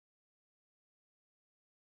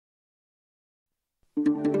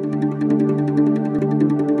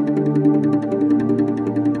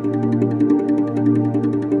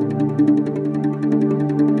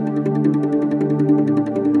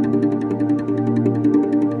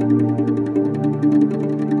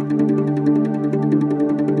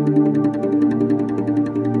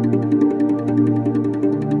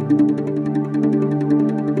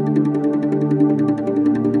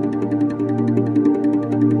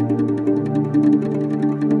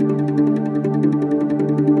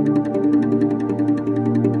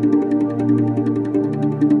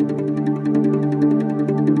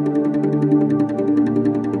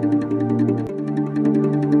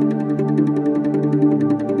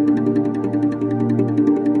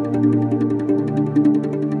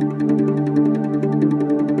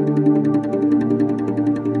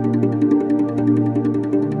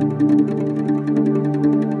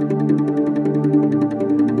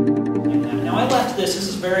This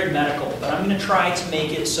is very medical, but I'm going to try to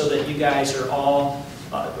make it so that you guys are all,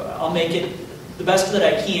 I'll make it the best that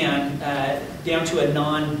I can down to a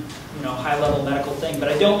high-level medical thing. But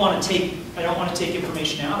I don't want to take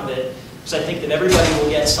information out of it, because I think that everybody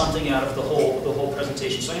will get something out of the whole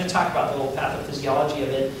presentation. So I'm going to talk about the whole pathophysiology of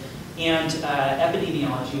it and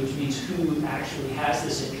epidemiology, which means who actually has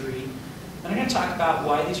this injury. And I'm going to talk about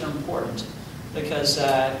why these are important. Because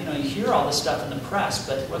you hear all this stuff in the press,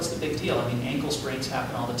 but what's the big deal? I mean, ankle sprains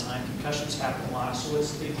happen all the time, concussions happen a lot, so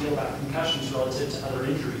what's the big deal about concussions relative to other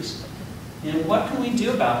injuries? And what can we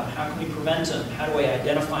do about them? How can we prevent them? How do we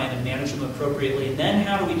identify them and manage them appropriately? And then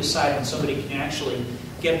how do we decide when somebody can actually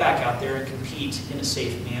get back out there and compete in a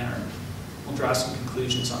safe manner? We'll draw some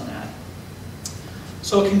conclusions on that.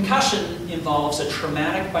 So a concussion involves a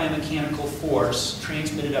traumatic biomechanical force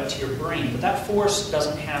transmitted up to your brain, but that force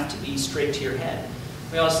doesn't have to be straight to your head.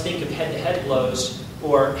 We always think of head-to-head blows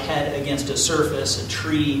or head against a surface, a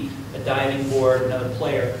tree, a diving board, another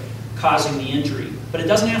player, causing the injury. But it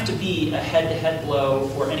doesn't have to be a head-to-head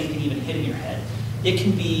blow or anything even hitting your head. It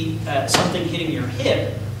can be something hitting your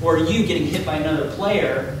hip or you getting hit by another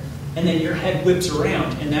player and then your head whips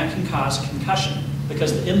around, and that can cause a concussion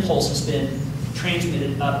because the impulse has been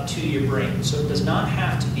transmitted up to your brain. So it does not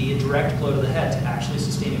have to be a direct blow to the head to actually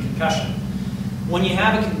sustain a concussion. When you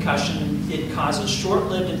have a concussion, it causes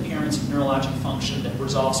short-lived impairments of neurologic function that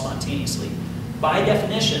resolve spontaneously. By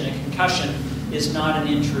definition, a concussion is not an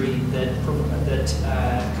injury that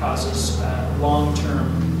causes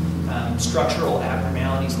long-term structural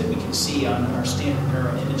abnormalities that we can see on our standard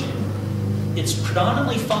neuroimaging. It's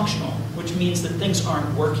predominantly functional, which means that things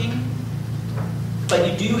aren't working, but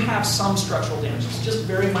you do have some structural damage. It's just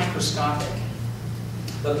very microscopic.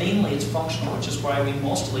 But mainly it's functional, which is why we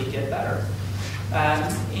mostly get better.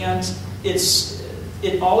 And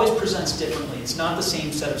it always presents differently. It's not the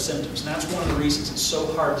same set of symptoms. And that's one of the reasons it's so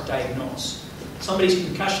hard to diagnose. Somebody's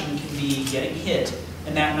concussion can be getting hit,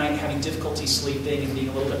 and that night having difficulty sleeping and being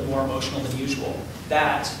a little bit more emotional than usual.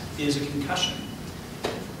 That is a concussion.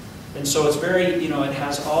 And so it's very, it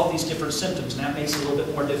has all these different symptoms, and that makes it a little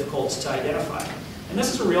bit more difficult to identify. And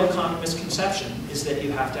this is a real common misconception, is that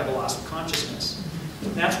you have to have a loss of consciousness.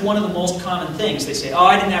 And that's one of the most common things. They say, oh,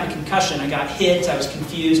 I didn't have a concussion, I got hit, I was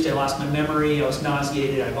confused, I lost my memory, I was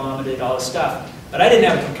nauseated, I vomited, all this stuff. But I didn't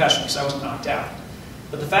have a concussion because I wasn't knocked out.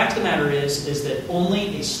 But the fact of the matter is that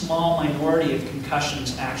only a small minority of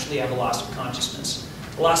concussions actually have a loss of consciousness.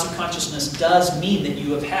 A loss of consciousness does mean that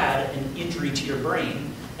you have had an injury to your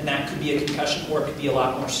brain, and that could be a concussion or it could be a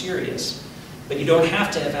lot more serious. But you don't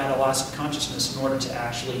have to have had a loss of consciousness in order to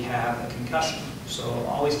actually have a concussion. So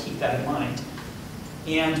always keep that in mind.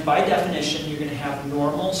 And by definition, you're going to have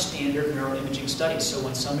normal, standard neuroimaging studies. So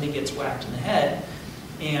when somebody gets whacked in the head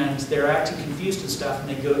and they're acting confused and stuff, and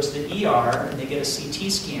they go to the ER and they get a CT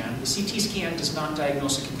scan, the CT scan does not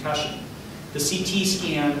diagnose a concussion. The CT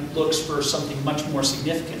scan looks for something much more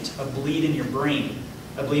significant, a bleed in your brain,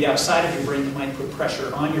 a bleed outside of your brain that might put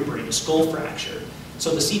pressure on your brain, a skull fracture.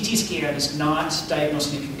 So the CT scan is not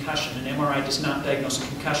diagnosing a concussion. An MRI does not diagnose a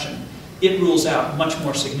concussion. It rules out much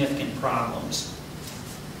more significant problems.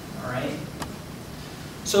 All right?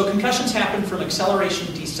 So concussions happen from acceleration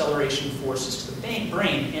and deceleration forces to the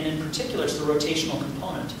brain, and in particular, it's the rotational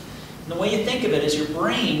component. And the way you think of it is your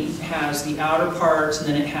brain has the outer parts, and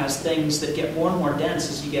then it has things that get more and more dense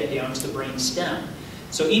as you get down to the brain stem.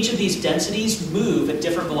 So each of these densities move at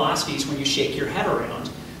different velocities when you shake your head around.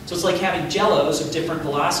 So it's like having jellos of different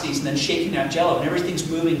velocities and then shaking that jello, and everything's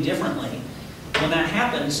moving differently. When that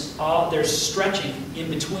happens, there's stretching in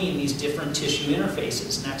between these different tissue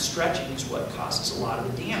interfaces, and that stretching is what causes a lot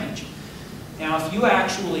of the damage. Now, if you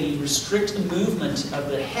actually restrict the movement of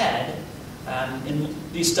the head, and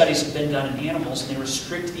these studies have been done in animals, and they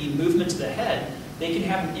restrict the movement of the head, they can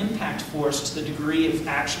have an impact force to the degree of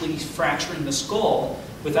actually fracturing the skull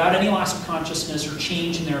without any loss of consciousness or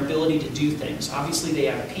change in their ability to do things. Obviously, they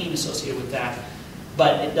have pain associated with that,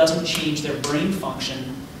 but it doesn't change their brain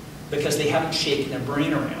function because they haven't shaken their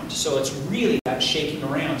brain around. So it's really that shaking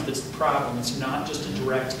around that's the problem. It's not just a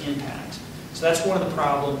direct impact. So that's one of the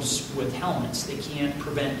problems with helmets. They can't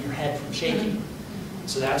prevent your head from shaking.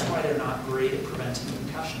 So that's why they're not great at preventing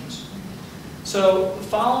concussions. So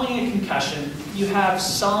following a concussion, you have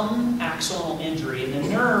some axonal injury, and the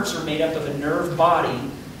nerves are made up of a nerve body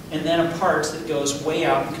and then a part that goes way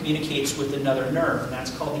out and communicates with another nerve, and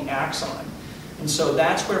that's called the axon. And so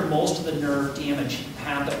that's where most of the nerve damage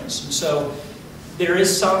happens. And so there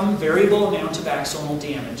is some variable amount of axonal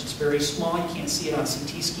damage. It's very small. You can't see it on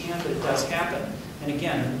CT scan, but it does happen. And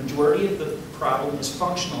again, the majority of the problem is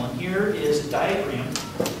functional. And here is a diagram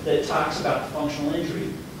that talks about functional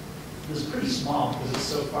injury. This is pretty small because it's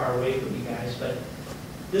so far away from you guys, but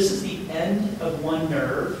this is the end of one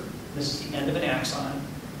nerve. This is the end of an axon.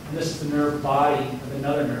 And this is the nerve body of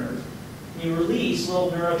another nerve. You release little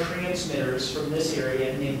neurotransmitters from this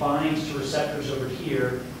area, and they bind to receptors over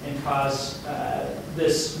here and cause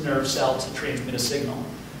this nerve cell to transmit a signal.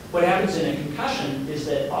 What happens in a concussion is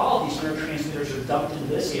that all of these neurotransmitters are dumped into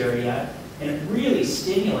this area, and it really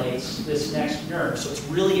stimulates this next nerve. So it's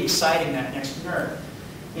really exciting that next nerve.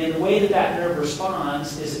 And the way that that nerve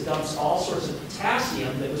responds is it dumps all sorts of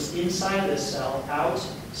potassium that was inside of this cell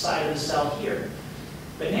outside of the cell here.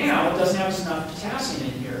 But now it doesn't have enough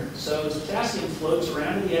potassium in here, so this potassium floats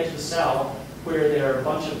around to the edge of the cell where there are a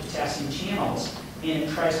bunch of potassium channels, and it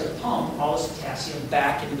tries to pump all this potassium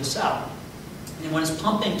back into the cell. And when it's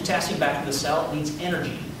pumping potassium back into the cell, it needs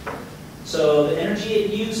energy. So the energy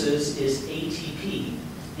it uses is ATP,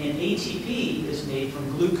 and ATP is made from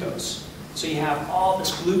glucose. So you have all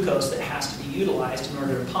this glucose that has to be utilized in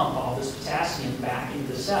order to pump all this potassium back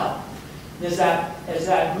into the cell. And as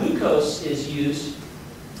that glucose is used,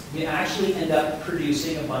 you actually end up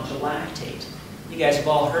producing a bunch of lactate. You guys have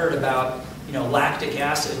all heard about, lactic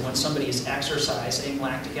acid. When somebody is exercising,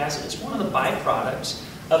 lactic acid, it's one of the byproducts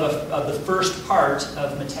of the first part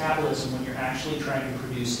of metabolism when you're actually trying to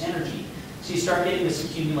produce energy. So you start getting this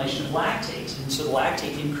accumulation of lactate, and so the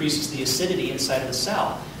lactate increases the acidity inside of the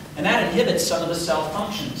cell, and that inhibits some of the cell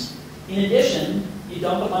functions. In addition, you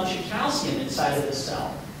dump a bunch of calcium inside of the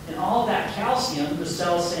cell. And all of that calcium, the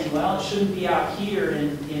cell's saying, well, it shouldn't be out here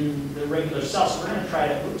in the regular cell, so we're going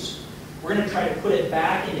to try to put it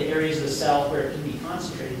back into areas of the cell where it can be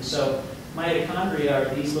concentrated. So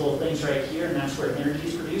mitochondria are these little things right here, and that's where energy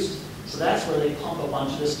is produced. So that's where they pump a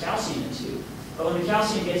bunch of this calcium into. But when the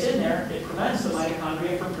calcium gets in there, it prevents the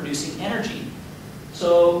mitochondria from producing energy.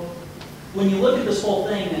 So when you look at this whole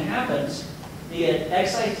thing that happens, you get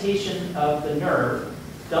excitation of the nerve,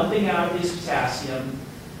 dumping out this potassium,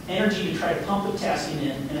 energy to try to pump the potassium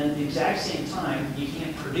in, and at the exact same time, you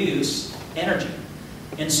can't produce energy.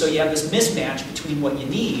 And so you have this mismatch between what you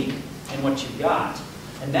need and what you've got.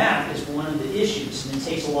 And that is one of the issues. And it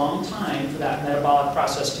takes a long time for that metabolic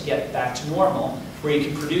process to get back to normal, where you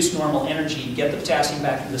can produce normal energy, get the potassium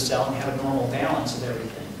back into the cell, and have a normal balance of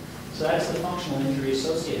everything. So that's the functional injury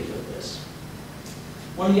associated with this.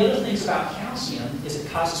 One of the other things about calcium is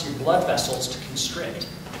it causes your blood vessels to constrict.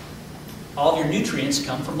 All of your nutrients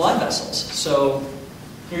come from blood vessels. So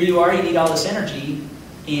here you are, you need all this energy,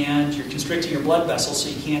 and you're constricting your blood vessels so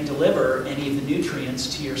you can't deliver any of the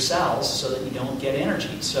nutrients to your cells so that you don't get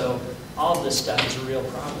energy. So all of this stuff is a real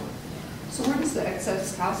problem. So where does the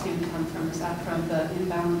excess calcium come from? Is that from the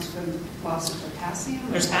imbalance from loss of potassium?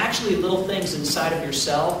 There's actually little things inside of your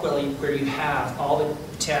cell where you have all the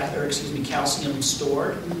calcium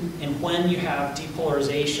stored. Mm-hmm. And when you have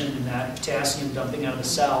depolarization and that potassium dumping out of the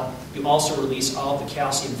cell, you also release all the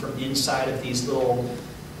calcium from inside of these little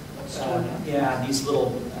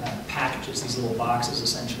packages, these little boxes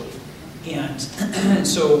essentially. And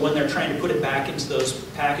so when they're trying to put it back into those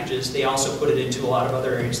packages, they also put it into a lot of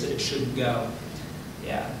other areas that it shouldn't go.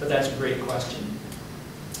 Yeah, but that's a great question.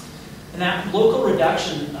 And that local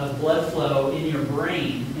reduction of blood flow in your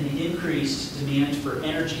brain and the increased demand for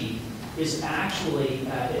energy is actually,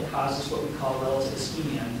 it causes what we call relative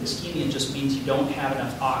ischemia. Ischemia just means you don't have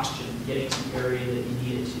enough oxygen getting to the area that you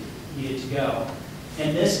need it to go.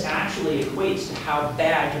 And this actually equates to how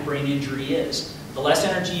bad your brain injury is. The less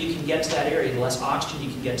energy you can get to that area, the less oxygen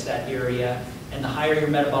you can get to that area, and the higher your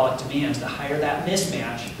metabolic demands, the higher that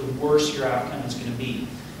mismatch, the worse your outcome is going to be.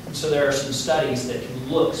 And so there are some studies that can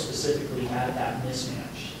look specifically at that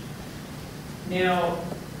mismatch. Now,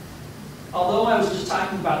 although I was just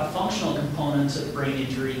talking about the functional components of brain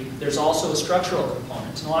injury, there's also a structural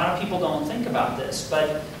component. And a lot of people don't think about this,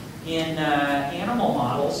 but In animal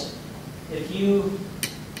models, if you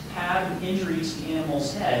have an injury to the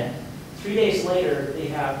animal's head, 3 days later they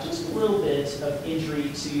have just a little bit of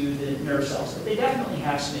injury to the nerve cells, but they definitely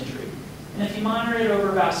have some injury. And if you monitor it over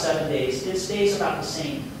about 7 days, it stays about the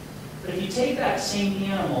same. But if you take that same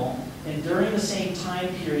animal and during the same time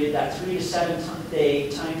period, that 3 to 7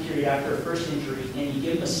 day time period after a first injury, and you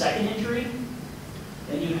give them a second injury,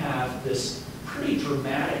 then you have this pretty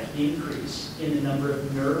dramatic increase in the number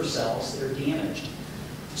of nerve cells that are damaged.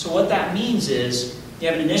 So what that means is you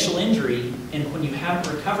have an initial injury, and when you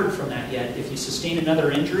haven't recovered from that yet, if you sustain another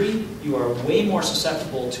injury, you are way more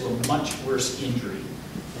susceptible to a much worse injury.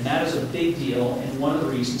 And that is a big deal, and one of the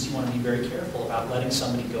reasons you want to be very careful about letting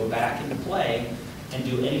somebody go back into play and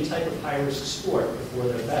do any type of high-risk sport before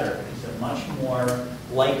they're better, because they're much more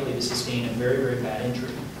likely to sustain a very, very bad injury.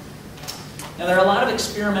 Now, there are a lot of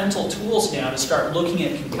experimental tools now to start looking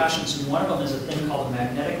at concussions, and one of them is a thing called a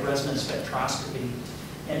magnetic resonance spectroscopy,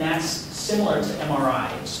 and that's similar to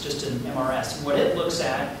MRI. It's just an MRS. And what it looks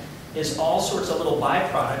at is all sorts of little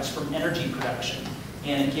byproducts from energy production,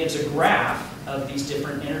 and it gives a graph of these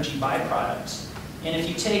different energy byproducts. And if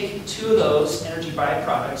you take 2 of those energy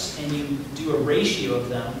byproducts and you do a ratio of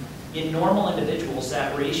them, in normal individuals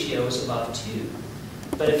that ratio is above 2.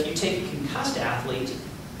 But if you take a concussed athlete,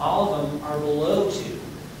 all of them are below 2.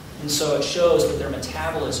 And so it shows that their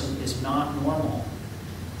metabolism is not normal.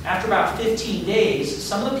 After about 15 days,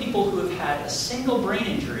 some of the people who have had a single brain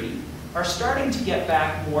injury are starting to get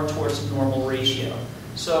back more towards a normal ratio.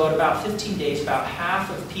 So at about 15 days, about half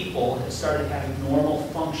of people have started having normal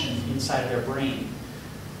function inside of their brain.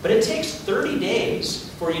 But it takes 30 days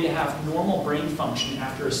for you to have normal brain function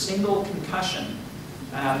after a single concussion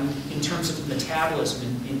in terms of metabolism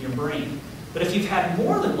in your brain. But if you've had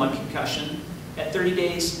more than one concussion, at 30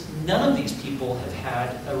 days, none of these people have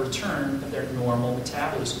had a return of their normal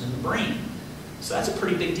metabolism in the brain. So that's a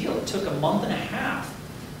pretty big deal. It took a month and a half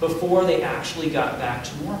before they actually got back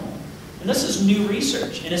to normal. And this is new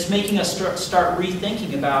research, and it's making us start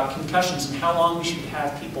rethinking about concussions and how long we should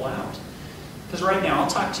have people out. Because right now, I'll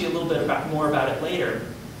talk to you a little bit more about it later,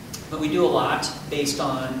 but we do a lot based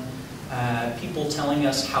on people telling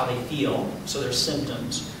us how they feel, so their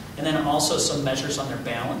symptoms, and then also some measures on their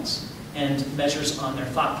balance and measures on their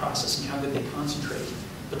thought process and how good they concentrate.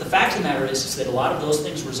 But the fact of the matter is that a lot of those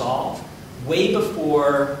things resolve way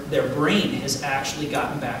before their brain has actually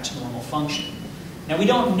gotten back to normal function. Now, we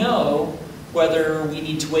don't know whether we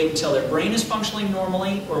need to wait until their brain is functioning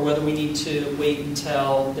normally or whether we need to wait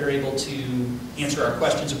until they're able to answer our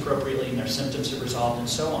questions appropriately and their symptoms have resolved and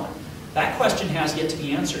so on. That question has yet to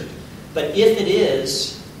be answered. But if it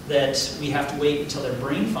is that we have to wait until their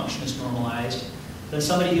brain function is normalized, then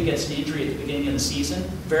somebody who gets an injury at the beginning of the season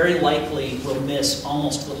very likely will miss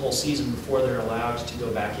almost the whole season before they're allowed to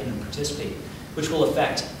go back in and participate, which will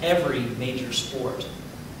affect every major sport.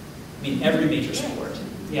 I mean, every major sport.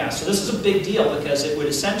 Yeah, so this is a big deal because it would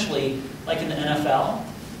essentially, like in the NFL,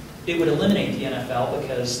 it would eliminate the NFL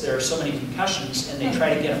because there are so many concussions and they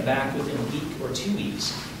try to get them back within a week or 2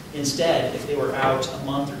 weeks. Instead, if they were out a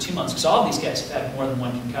month or 2 months, because all of these guys have had more than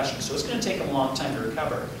one concussion, so it's going to take them a long time to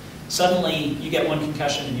recover. Suddenly, you get one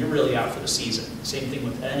concussion and you're really out for the season. Same thing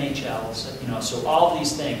with NHL, so all of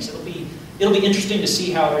these things. It'll be interesting to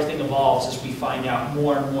see how everything evolves as we find out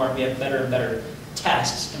more and more. We have better and better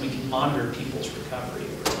tests, and we can monitor people's recovery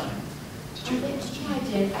over time. Just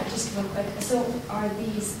real quick. So are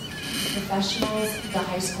these professionals, the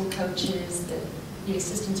high school coaches, the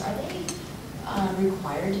assistants, are they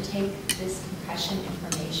required to take this concussion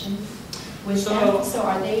information with them? So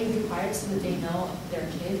are they required so that they know their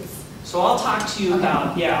kids? So I'll talk to you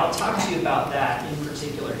about to you about that in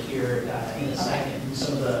particular here in a second, and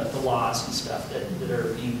some of the laws and stuff that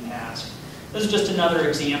are being passed. This is just another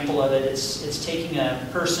example of it. It's taking a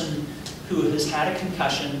person who has had a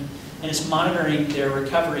concussion and it's monitoring their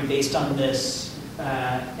recovery based on this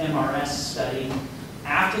MRS study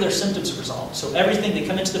after their symptoms have resolved. So everything, they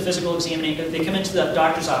come into the physical examination, they come into the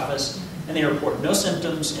doctor's office and they report no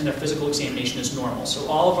symptoms and their physical examination is normal. So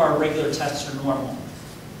all of our regular tests are normal.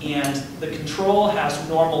 And the control has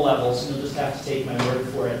normal levels, and you'll just have to take my word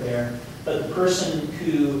for it there. But the person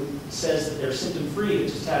who says that they're symptom-free, who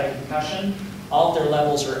just had a concussion, all of their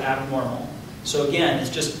levels are abnormal. So again, it's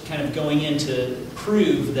just kind of going in to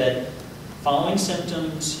prove that following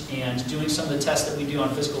symptoms and doing some of the tests that we do on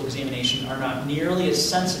physical examination are not nearly as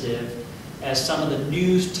sensitive as some of the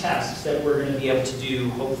new tests that we're going to be able to do,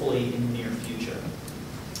 hopefully, in the near future.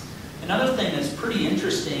 Another thing that's pretty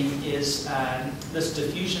interesting is this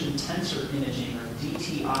diffusion tensor imaging, or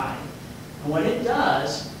DTI. And what it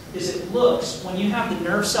does is it looks, when you have the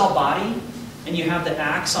nerve cell body, and you have the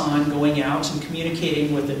axon going out and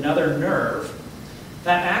communicating with another nerve,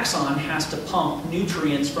 that axon has to pump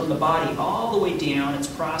nutrients from the body all the way down its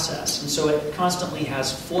process. And so it constantly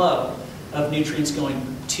has flow of nutrients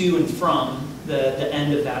going to and from the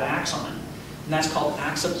end of that axon. And that's called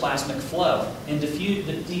axoplasmic flow. And the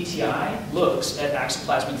DTI looks at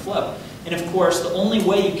axoplasmic flow. And of course, the only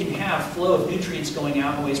way you can have flow of nutrients going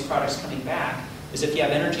out and waste products coming back is if you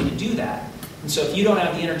have energy to do that. And so if you don't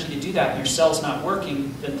have the energy to do that and your cell's not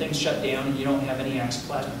working, then things shut down and you don't have any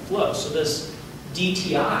axoplasmic flow. So this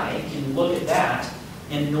DTI can look at that,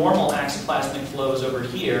 and normal axoplasmic flow is over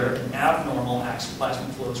here, and abnormal axoplasmic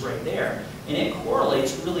flow is right there. And it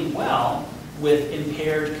correlates really well with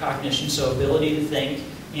impaired cognition, so ability to think,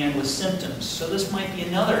 and with symptoms. So this might be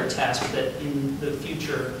another test that in the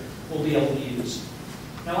future we'll be able to use.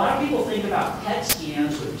 Now, a lot of people think about PET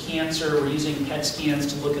scans with cancer. We're using PET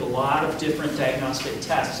scans to look at a lot of different diagnostic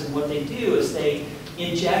tests. And what they do is they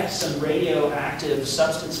inject some radioactive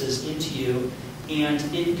substances into you, and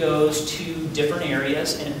it goes to different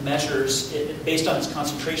areas, and it measures, based on its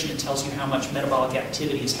concentration, it tells you how much metabolic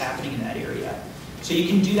activity is happening in that area. So you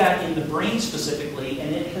can do that in the brain specifically,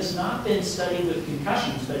 and it has not been studied with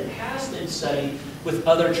concussions, but it has been studied with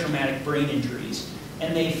other traumatic brain injuries.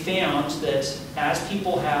 And they found that as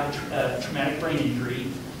people have a traumatic brain injury,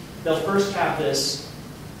 they'll first have this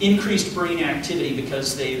increased brain activity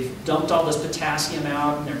because they've dumped all this potassium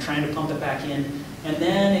out and they're trying to pump it back in. And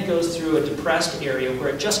then it goes through a depressed area where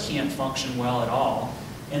it just can't function well at all.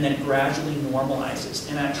 And then it gradually normalizes.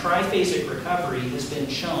 And that triphasic recovery has been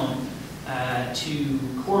shown to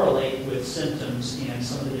correlate with symptoms and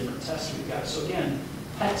some of the different tests we've got. So again,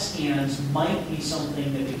 PET scans might be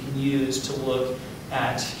something that we can use to look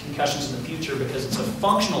at concussions in the future because it's a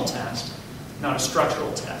functional test, not a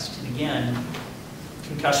structural test. And again,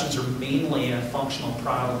 concussions are mainly a functional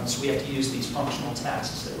problem, so we have to use these functional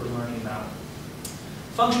tests that we're learning about.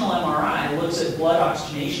 Functional MRI looks at blood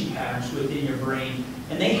oxygenation patterns within your brain,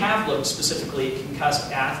 and they have looked specifically at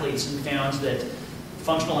concussed athletes and found that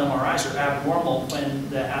functional MRIs are abnormal when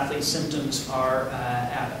the athlete's symptoms are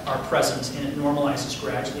present, and it normalizes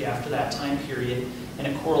gradually after that time period, and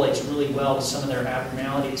it correlates really well with some of their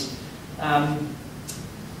abnormalities.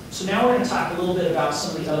 So now we're going to talk a little bit about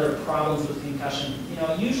some of the other problems with concussion. You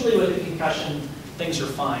know, usually with a concussion, things are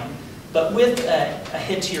fine. But with a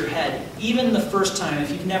hit to your head, even the first time, if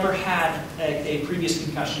you've never had a previous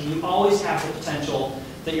concussion, you always have the potential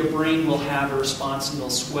that your brain will have a response and will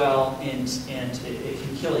swell and it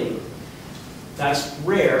can kill you. That's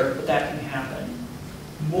rare, but that can happen.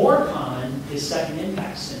 More common is second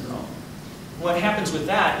impact syndrome. What happens with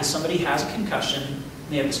that is somebody has a concussion, and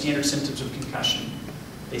they have the standard symptoms of concussion.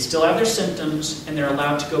 They still have their symptoms, and they're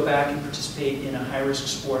allowed to go back and participate in a high-risk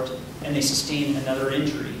sport, and they sustain another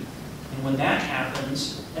injury. And when that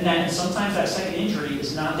happens, and sometimes that second injury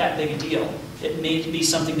is not that big a deal. It may be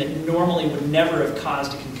something that normally would never have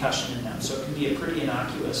caused a concussion in them, so it can be a pretty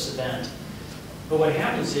innocuous event. But what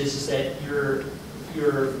happens is that your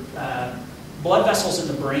blood vessels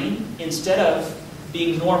in the brain, instead of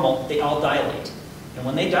being normal, they all dilate. And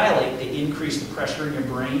when they dilate, they increase the pressure in your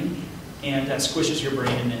brain, and that squishes your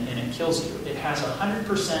brain and it kills you. It has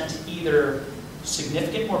 100% either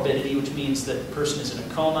significant morbidity, which means that the person is in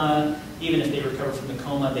a coma. Even if they recover from the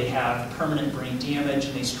coma, they have permanent brain damage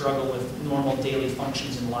and they struggle with normal daily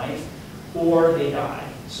functions in life, or they die.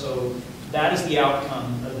 So that is the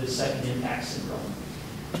outcome of the second impact syndrome.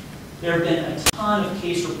 There have been a ton of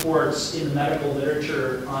case reports in the medical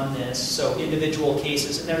literature on this, so individual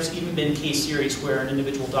cases, and there's even been case series where an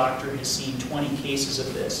individual doctor has seen 20 cases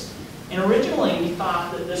of this. And originally we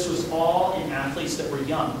thought that this was all in athletes that were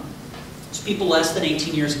young. So people less than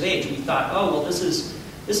 18 years of age. We thought, oh, well, this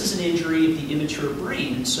is an injury of the immature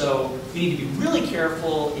brain, and so we need to be really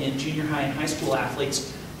careful in junior high and high school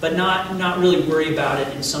athletes, but not really worry about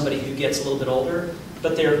it in somebody who gets a little bit older.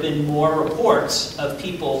 But there have been more reports of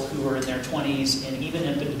people who are in their 20s and even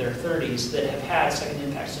up into their 30s that have had second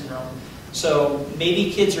impact syndrome. So maybe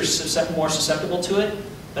kids are more susceptible to it,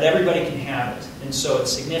 but everybody can have it. And so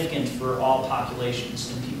it's significant for all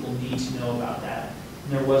populations, and people need to know about that.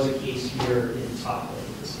 And there was a case here in Topway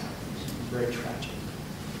that this happened. It was very tragic.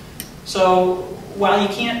 So while you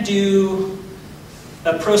can't do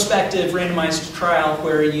a prospective randomized trial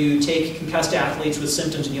where you take concussed athletes with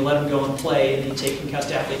symptoms and you let them go and play, and you take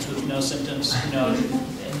concussed athletes with no symptoms, and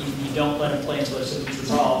you don't let them play until their symptoms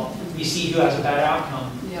resolve, you see who has a bad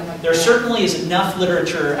outcome. Yeah, there certainly is enough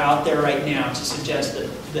literature out there right now to suggest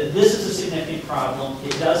that this is a significant problem.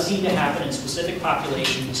 It does seem to happen in specific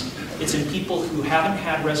populations. It's in people who haven't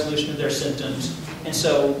had resolution of their symptoms, and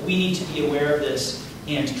so we need to be aware of this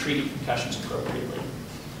and to treat concussions appropriately.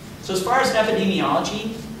 So as far as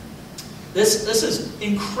epidemiology, this is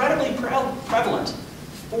incredibly prevalent.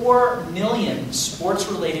 4 million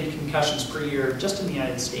sports-related concussions per year just in the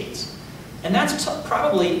United States. And that's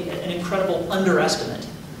probably an incredible underestimate,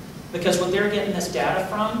 because what they're getting this data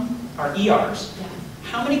from are ERs. Yeah.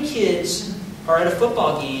 How many kids are at a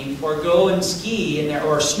football game or go and ski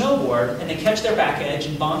or snowboard and they catch their back edge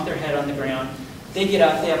and bonk their head on the ground? They get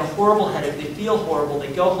up, they have a horrible headache, they feel horrible,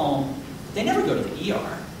 they go home, they never go to the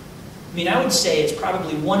ER. I mean, I would say it's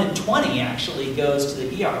probably 1 in 20 actually goes to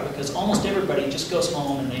the ER, because almost everybody just goes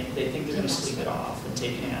home and they think they're going to sleep it off and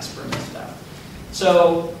take an aspirin and stuff.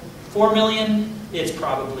 So 4 million, it's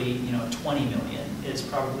probably 20 million. It's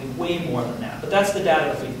probably way more than that. But that's the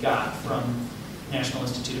data that we've got from National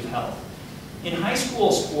Institute of Health. In high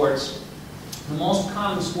school sports, the most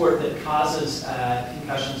common sport that causes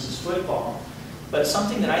concussions is football. But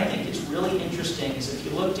something that I think is really interesting is if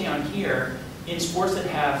you look down here, in sports that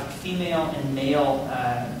have female and male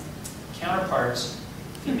counterparts,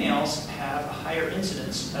 females have a higher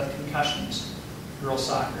incidence of concussions, girls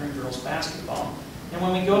soccer and girls basketball. And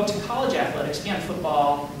when we go up to college athletics, again,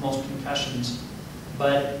 football, most concussions.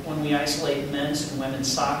 But when we isolate men's and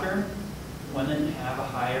women's soccer, women have a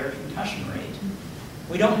higher concussion rate.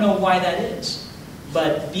 We don't know why that is,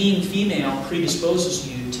 but being female predisposes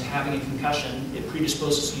you to having a concussion. It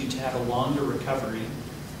predisposes you to have a longer recovery,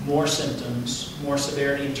 more symptoms, more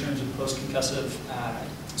severity in terms of post-concussive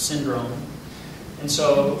syndrome. And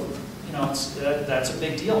so, that's a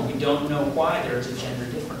big deal. We don't know why there's a gender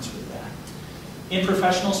difference with that. In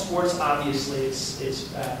professional sports, obviously, it's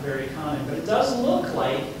very common, but it does look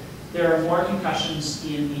like there are more concussions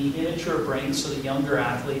in the immature brain, so the younger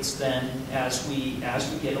athletes, than as we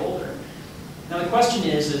get older. Now the question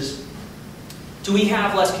is do we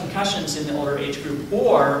have less concussions in the older age group,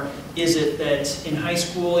 or is it that in high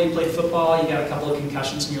school you play football, you got a couple of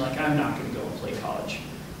concussions, and you're like, I'm not going to go and play college?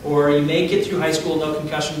 Or you make it through high school, no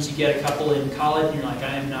concussions, you get a couple in college, and you're like,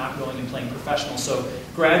 I am not going and playing professional. So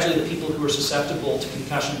gradually the people who are susceptible to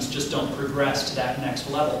concussions just don't progress to that next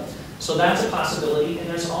level. So that's a possibility, and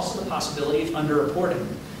there's also the possibility of underreporting.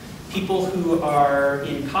 People who are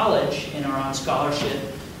in college and are on scholarship,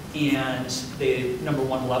 and they, number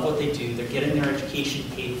one, love what they do, they're getting their education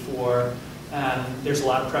paid for, there's a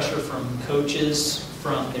lot of pressure from coaches,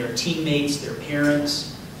 from their teammates, their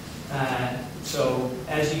parents. So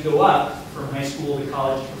as you go up from high school to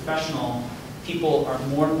college to professional, people are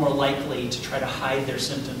more and more likely to try to hide their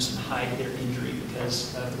symptoms and hide their injury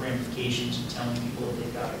because of the ramifications of telling people that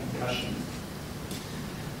they've got a concussion.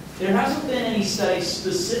 There hasn't been any studies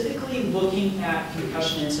specifically looking at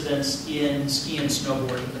concussion incidents in ski and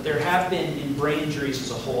snowboarding, but there have been in brain injuries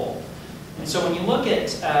as a whole. And so when you look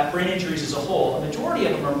at brain injuries as a whole, a majority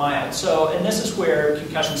of them are mild. So, and this is where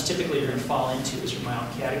concussions typically are going to fall into as your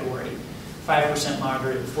mild category. 5%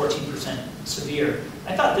 moderate, 14% severe.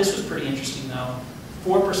 I thought this was pretty interesting though.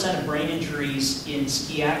 4% of brain injuries in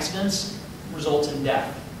ski accidents result in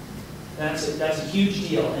death. That's a huge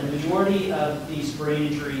deal, and the majority of these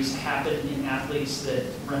brain injuries happen in athletes that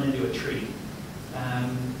run into a tree.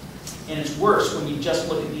 And it's worse when you just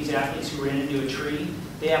look at these athletes who ran into a tree.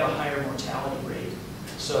 They have a higher mortality rate.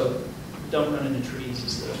 So don't run into trees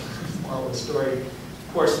is the moral of the story.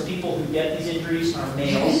 Of course, the people who get these injuries are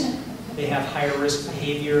males. They have higher risk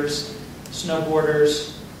behaviors.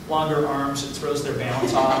 Snowboarders, longer arms, it throws their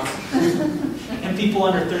balance off. And people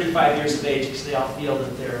under 35 years of age, because they all feel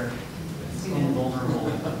that they're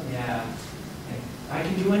invulnerable. Yeah. I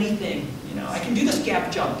can do anything. I can do this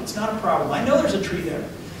gap jump. It's not a problem. I know there's a tree there.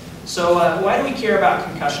 So why do we care about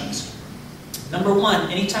concussions? Number one,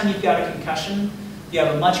 anytime you've got a concussion, you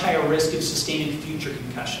have a much higher risk of sustaining future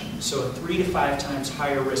concussion. So a 3 to 5 times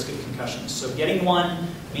higher risk of concussions. So getting one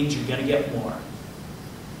means you're going to get more.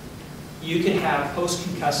 You can have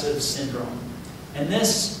post-concussive syndrome. And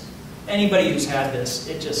this, anybody who's had this,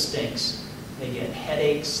 it just stinks. They get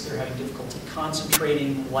headaches, they're having difficulty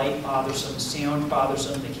concentrating, light bothersome, sound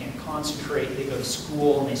bothersome, they can't concentrate, they go to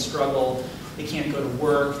school and they struggle, they can't go to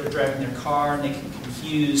work, they're driving their car and they get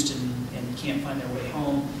confused and can't find their way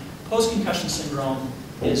home. Post-concussion syndrome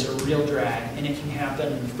is a real drag, and it can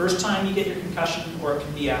happen the first time you get your concussion, or it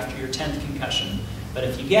can be after your 10th concussion. But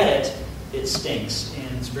if you get it, it stinks,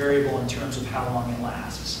 and it's variable in terms of how long it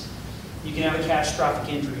lasts. You can have a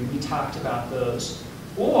catastrophic injury. We talked about those.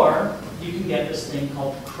 Or you can get this thing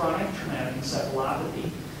called chronic traumatic encephalopathy.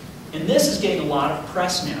 And this is getting a lot of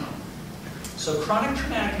press now. So chronic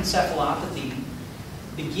traumatic encephalopathy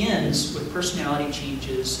begins with personality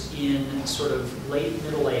changes in sort of late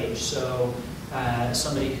middle age. So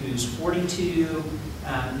somebody who's 42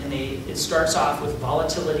 It starts off with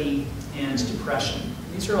volatility and depression.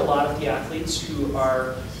 These are a lot of the athletes who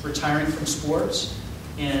are retiring from sports,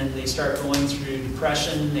 and they start going through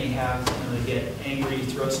depression. They have, they get angry,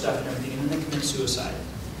 throw stuff and everything, and then they commit suicide.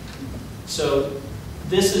 So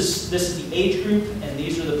this is the age group, and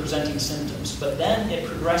these are the presenting symptoms. But then it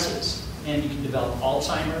progresses, and you can develop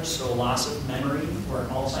Alzheimer's, so a loss of memory or an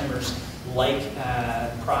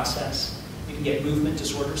Alzheimer's-like process. You can get movement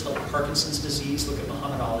disorders like Parkinson's disease, look at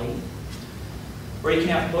Muhammad Ali. Or you can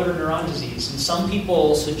have motor neuron disease. And some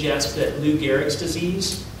people suggest that Lou Gehrig's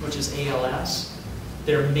disease, which is ALS,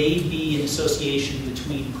 there may be an association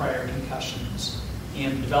between prior concussions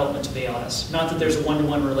and the development of ALS. Not that there's a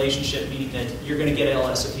one-to-one relationship, meaning that you're going to get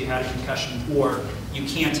ALS if you had a concussion, or you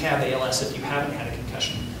can't have ALS if you haven't had a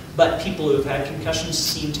concussion. But people who have had concussions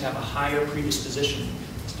seem to have a higher predisposition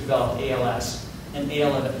to develop ALS. And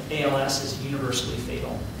ALS is universally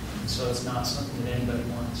fatal. So it's not something that anybody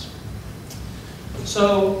wants.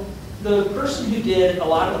 So the person who did a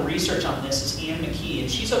lot of the research on this is Anne McKee,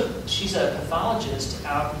 and she's a pathologist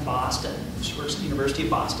out in Boston. She works at the University of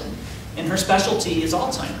Boston, and her specialty is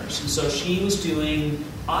Alzheimer's. And so she was doing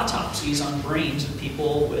autopsies on brains of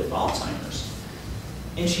people with Alzheimer's.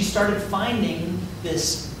 And she started finding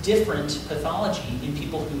this different pathology in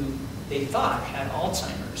people who they thought had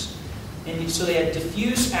Alzheimer's. And so they had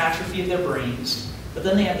diffuse atrophy of their brains, but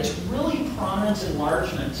then they had this really prominent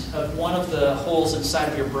enlargement of one of the holes inside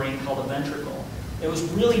of your brain called a ventricle. It was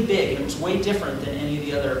really big, and it was way different than any of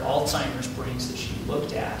the other Alzheimer's brains that she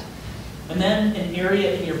looked at. And then an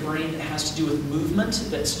area in your brain that has to do with movement,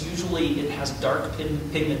 that's usually, it has dark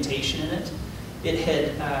pigmentation in it, it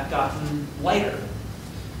had gotten lighter.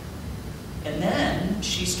 And then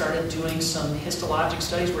she started doing some histologic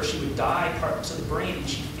studies where she would dye parts of the brain, and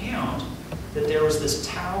she found that there was this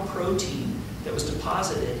tau protein that was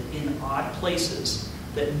deposited in odd places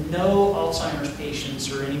that no Alzheimer's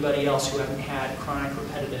patients or anybody else who haven't had chronic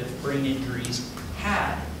repetitive brain injuries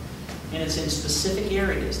had. And it's in specific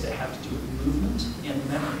areas that have to do with movement and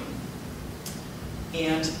memory.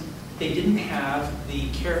 And they didn't have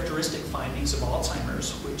the characteristic findings of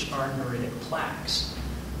Alzheimer's, which are neuritic plaques.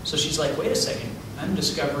 So she's like, wait a second, I'm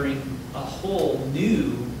discovering a whole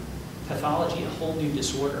new pathology, a whole new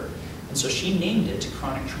disorder. And so she named it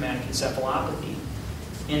chronic traumatic encephalopathy.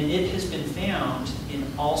 And it has been found in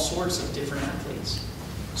all sorts of different athletes.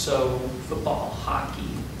 So football, hockey,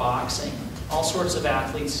 boxing, all sorts of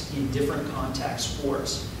athletes in different contact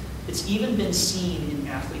sports. It's even been seen in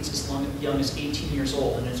athletes as young as 18 years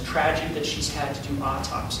old. And it's tragic that she's had to do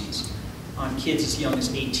autopsies on kids as young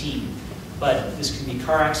as 18. But this can be a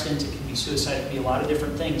car accident, it can be suicide, it can be a lot of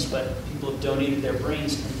different things, but people have donated their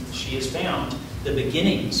brains, and she has found the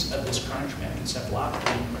beginnings of this chronic traumatic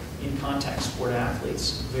encephalopathy in contact sport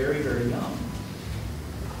athletes very, very young.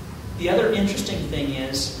 The other interesting thing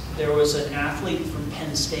is there was an athlete from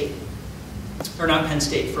Penn State, or not Penn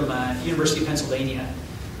State, from University of Pennsylvania,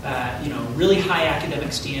 really high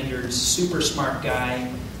academic standards, super smart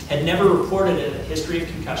guy, had never reported a history of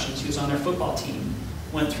concussions. He was on their football team,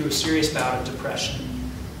 went through a serious bout of depression,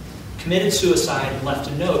 committed suicide, and left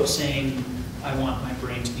a note saying, I want my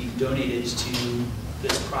brain to be donated to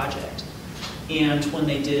this project. And when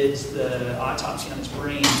they did the autopsy on his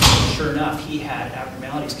brain, sure enough, he had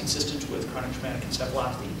abnormalities consistent with chronic traumatic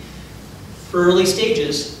encephalopathy. Early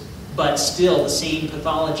stages, but still the same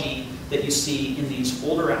pathology that you see in these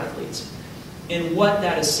older athletes. And what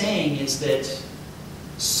that is saying is that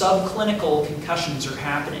subclinical concussions are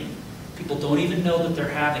happening. People don't even know that they're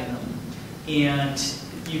having them. And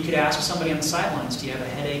you could ask somebody on the sidelines, do you have a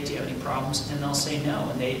headache, do you have any problems? And they'll say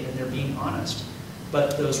no, and they're being honest.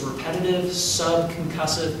 But those repetitive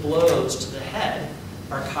subconcussive blows to the head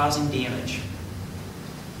are causing damage.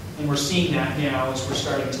 And we're seeing that now as we're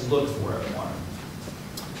starting to look for it more.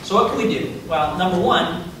 So what can we do? Well, number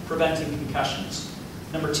one, preventing concussions.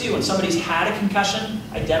 Number two, when somebody's had a concussion,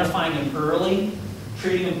 identifying them early,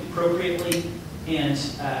 treating them appropriately, and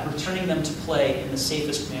returning them to play in the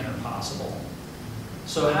safest manner possible.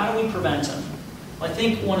 So how do we prevent them? Well, I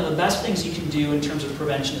think one of the best things you can do in terms of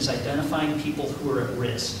prevention is identifying people who are at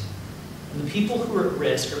risk. And the people who are at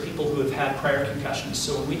risk are people who have had prior concussions.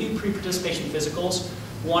 So when we do pre-participation physicals,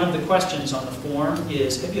 one of the questions on the form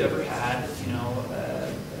is, have you ever had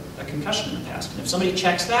a concussion in the past? And if somebody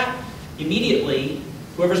checks that, immediately,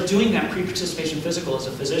 whoever's doing that pre-participation physical as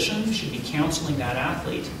a physician should be counseling that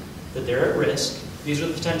athlete that they're at risk, these are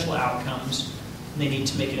the potential outcomes, and they need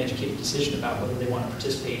to make an educated decision about whether they want to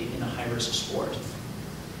participate in a high-risk sport.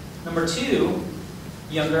 Number two,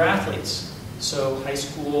 younger athletes. So high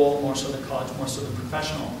school, more so than college, more so than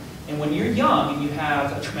professional. And when you're young and you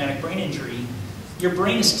have a traumatic brain injury, your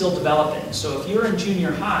brain is still developing. So if you're in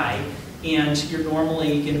junior high and you're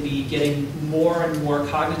normally going to be getting more and more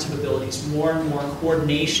cognitive abilities, more and more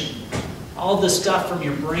coordination, all this stuff from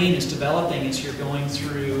your brain is developing as you're going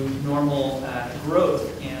through normal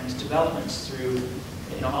growth and development through,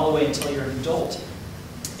 all the way until you're an adult.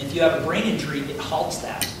 If you have a brain injury, it halts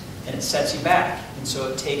that and it sets you back. And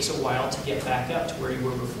so it takes a while to get back up to where you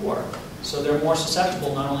were before. So they're more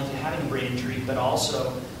susceptible not only to having a brain injury, but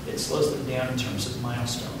also it slows them down in terms of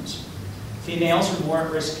milestones. Females are more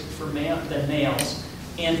at risk than males,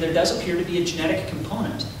 and there does appear to be a genetic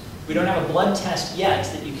component. We don't have a blood test yet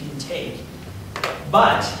that you can take,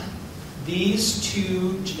 but these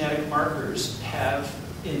two genetic markers have,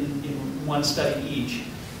 in one study each,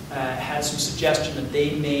 had some suggestion that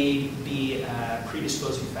they may be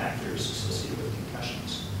predisposing factors associated with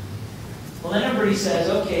concussions. Well, then everybody says,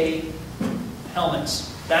 okay,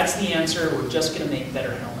 helmets. That's the answer. We're just going to make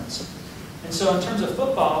better helmets. And so in terms of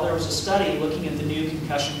football, there was a study looking at the new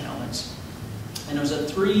concussion helmets. And it was a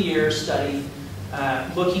 3-year study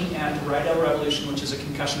looking at the Rydell Revolution, which is a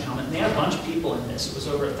concussion helmet. And they had a bunch of people in this. It was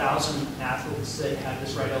over 1,000 athletes that had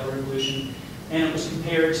this Rydell Revolution. And it was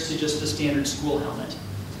compared to just the standard school helmet.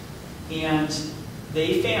 And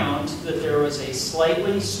they found that there was a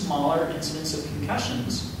slightly smaller incidence of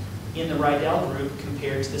concussions in the Rydell group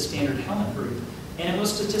compared to the standard helmet group. And it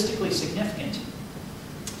was statistically significant.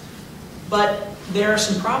 But there are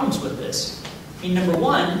some problems with this. Number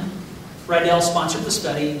one, Rydell sponsored the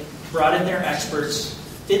study, brought in their experts,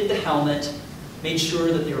 fit the helmet, made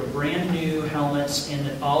sure that they were brand new helmets and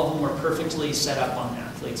that all of them were perfectly set up on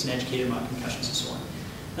athletes and educated about concussions and so on.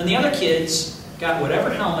 And the other kids got whatever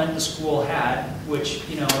helmet the school had, which,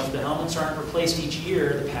 if the helmets aren't replaced each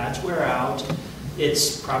year, the pads wear out.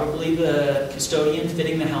 It's probably the custodian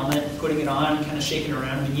fitting the helmet, putting it on, kind of shaking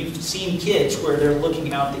around. I mean, you've seen kids where they're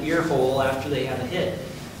looking out the ear hole after they have a hit.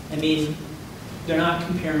 I mean, they're not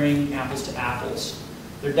comparing apples to apples.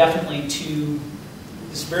 They're definitely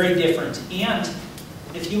it's very different. And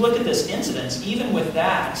if you look at this incidence, even with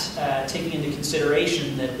that, taking into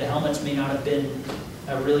consideration that the helmets may not have been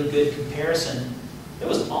a really good comparison, it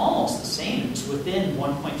was almost the same. It was within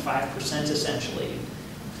 1.5% essentially.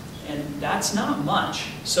 And that's not much.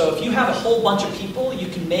 So if you have a whole bunch of people, you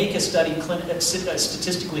can make a study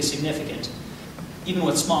statistically significant, even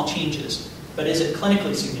with small changes. But is it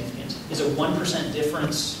clinically significant? Is a 1%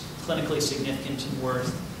 difference clinically significant and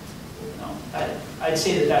worth? I'd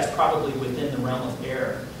say that that's probably within the realm of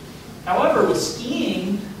error. However, with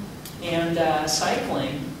skiing and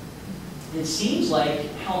cycling, it seems like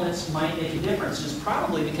helmets might make a difference. And it's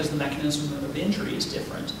probably because the mechanism of injury is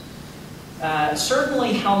different.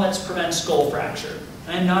 Certainly, helmets prevent skull fracture.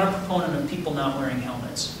 I am not a proponent of people not wearing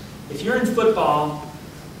helmets. If you're in football,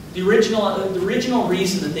 the original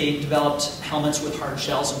reason that they developed helmets with hard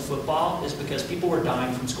shells in football is because people were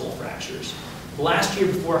dying from skull fractures. The last year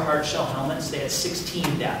before hard shell helmets, they had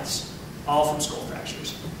 16 deaths, all from skull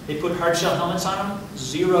fractures. They put hard shell helmets on them,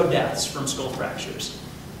 0 deaths from skull fractures.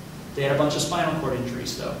 They had a bunch of spinal cord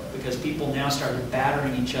injuries, though, because people now started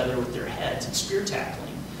battering each other with their heads and spear tackling.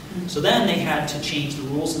 So then they had to change the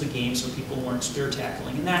rules of the game so people weren't spear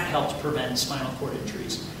tackling, and that helped prevent spinal cord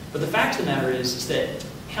injuries. But the fact of the matter is that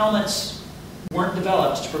helmets weren't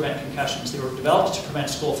developed to prevent concussions. They were developed to prevent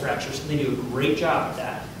skull fractures, and they do a great job at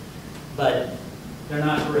that. But they're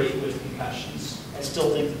not great with concussions. I still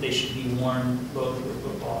think that they should be worn both with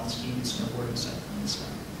football and skiing and snowboarding and cycling and stuff.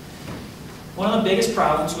 One of the biggest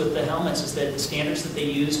problems with the helmets is that the standards that they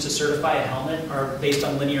use to certify a helmet are based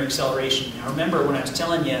on linear acceleration. Now remember when I was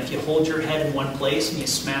telling you, if you hold your head in one place and you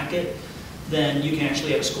smack it, then you can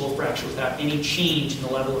actually have a skull fracture without any change in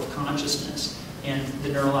the level of consciousness and the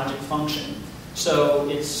neurologic function. So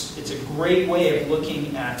it's a great way of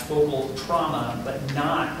looking at focal trauma, but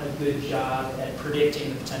not a good job at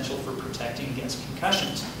predicting the potential for protecting against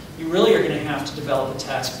concussions. You really are going to have to develop a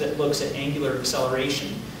test that looks at angular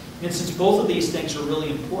acceleration. And since both of these things are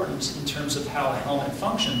really important in terms of how a helmet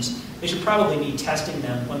functions, they should probably be testing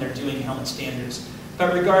them when they're doing helmet standards.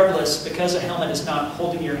 But regardless, because a helmet is not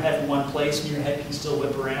holding your head in one place and your head can still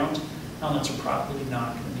whip around, helmets are probably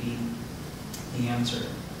not going to be the answer.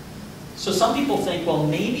 So some people think, well,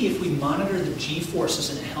 maybe if we monitor the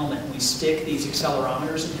G-forces in a helmet and we stick these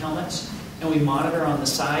accelerometers in helmets and we monitor on the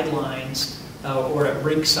sidelines or at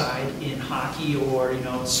rink side in hockey or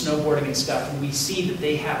snowboarding and stuff, and we see that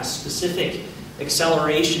they have a specific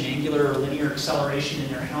acceleration, angular or linear acceleration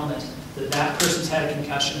in their helmet, that person's had a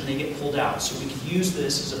concussion and they get pulled out. So we could use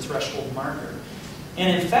this as a threshold marker.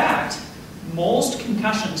 And in fact, most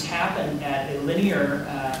concussions happen at a linear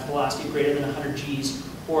velocity greater than 100 Gs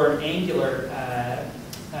or an angular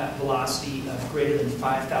velocity of greater than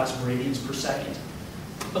 5,000 radians per second.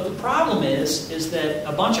 But the problem is that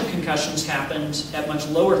a bunch of concussions happened at much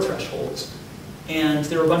lower thresholds, and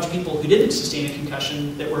there were a bunch of people who didn't sustain a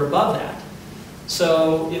concussion that were above that.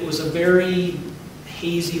 So it was a very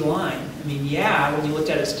hazy line. I mean, yeah, when you looked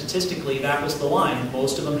at it statistically, that was the line.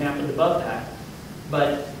 Most of them happened above that.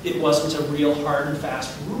 But it wasn't a real hard and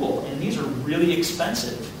fast rule, and these are really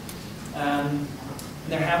expensive.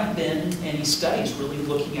 There haven't been any studies really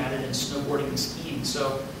looking at it in snowboarding and skiing.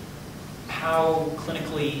 So how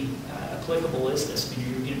clinically applicable is this? I mean, are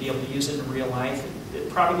you going to be able to use it in real life? It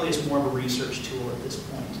probably is more of a research tool at this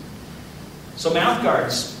point. So mouth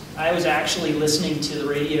guards. I was actually listening to the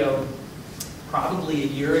radio probably a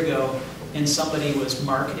year ago, and somebody was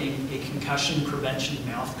marketing a concussion prevention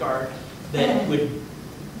mouth guard that would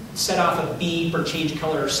set off a beep or change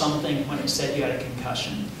color or something when it said you had a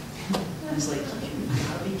concussion. I was like, you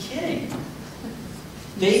gotta be kidding.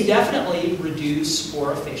 They definitely reduce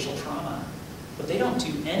orofacial trauma, but they don't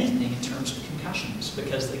do anything in terms of concussions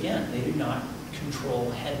because, again, they do not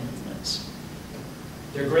control head movements.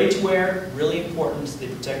 They're great to wear, really important. They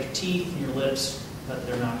protect your teeth and your lips, but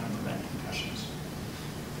they're not going to prevent concussions.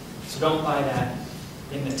 So don't buy that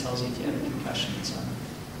thing that tells you if you have a concussion.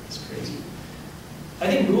 It's crazy. I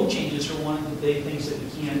think rule changes are one of the big things that we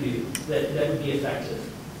can do that would be effective.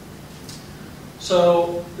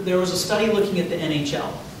 So there was a study looking at the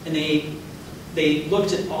NHL, and they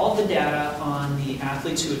looked at all the data on the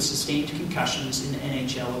athletes who had sustained concussions in the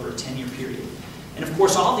NHL over a 10-year period. And of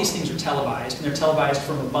course, all these things are televised, and they're televised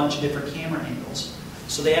from a bunch of different camera angles.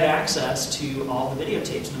 So they had access to all the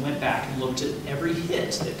videotapes, and they went back and looked at every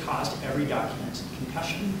hit that caused every documented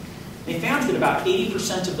concussion. They found that about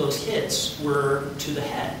 80% of those hits were to the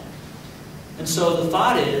head. And so the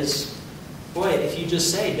thought is, boy, if you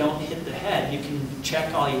just say don't hit the head, you can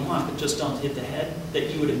check all you want, but just don't hit the head, that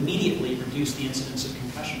you would immediately reduce the incidence of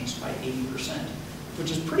concussions by 80%,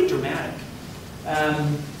 which is pretty dramatic.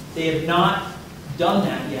 They have not done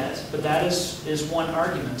that yet, but that is one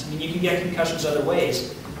argument. I mean, you can get concussions other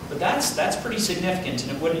ways, but that's pretty significant,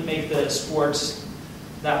 and it wouldn't make the sports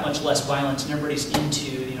that much less violent, and everybody's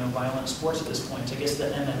into violent sports at this point. I guess the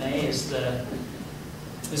MMA is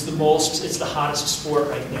the most, it's the hottest sport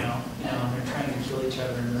right now. And they're trying to kill each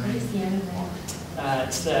other in the ring. What is the MMA?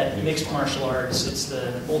 It's the mixed martial arts. It's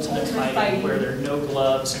the ultimate fighting where there are no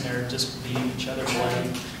gloves and they're just beating each other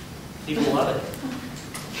bloody. People love it.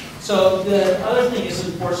 So the other thing is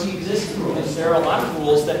enforcing existing rules. There are a lot of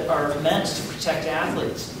rules that are meant to protect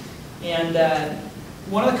athletes. And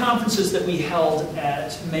one of the conferences that we held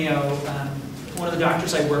at Mayo, one of the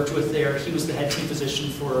doctors I worked with there, he was the head team physician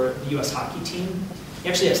for the U.S. hockey team. He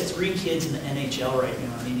actually has 3 kids in the NHL right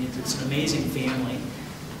now. I mean, it's an amazing family.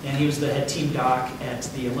 And he was the head team doc at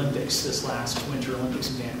the Olympics, this last Winter Olympics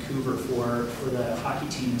in Vancouver for the hockey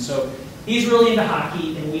team. So he's really into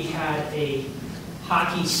hockey, and we had a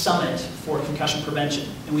hockey summit for concussion prevention.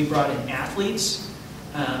 And we brought in athletes,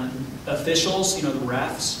 officials, the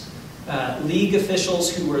refs, league officials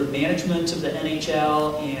who were the management of the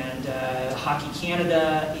NHL and Hockey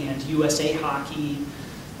Canada and USA Hockey,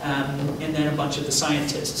 and then a bunch of the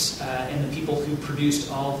scientists and the people who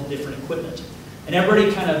produced all the different equipment. And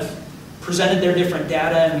everybody kind of presented their different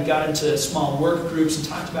data, and we got into small work groups and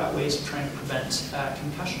talked about ways of trying to prevent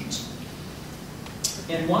concussions.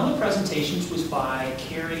 And one of the presentations was by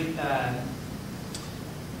Carrie, I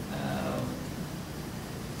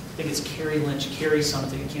think it's Carrie Lynch, Carrie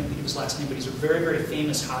something, I can't think of his last name, but he's a very, very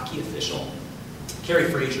famous hockey official, Carrie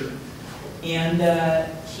Fraser. And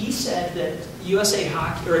he said that USA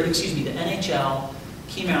Hockey, or excuse me, the NHL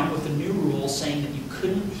came out with a new rule saying that you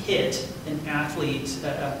couldn't hit an athlete,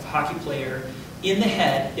 a hockey player, in the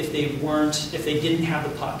head if they didn't have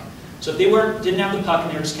the puck. So if they didn't have the puck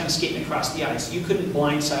and they were just kind of skating across the ice, you couldn't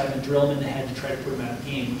blindside them and drill them in the head to try to put them out of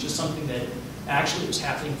the game, which is something that actually was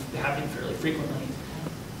happening fairly frequently.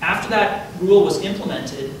 After that rule was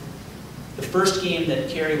implemented, the first game that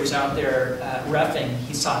Kerry was out there reffing,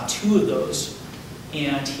 he saw 2 of those,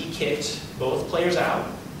 and he kicked both players out,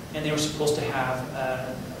 and they were supposed to have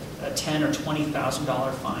a $10,000 or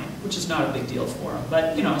 $20,000 fine, which is not a big deal for them,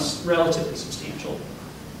 but it's relatively substantial.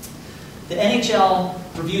 The NHL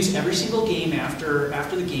reviews every single game after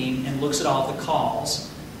the game and looks at all the calls,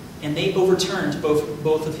 and they overturned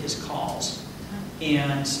both of his calls,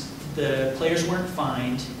 and the players weren't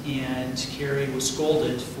fined, and Kerry was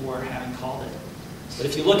scolded for having called it. But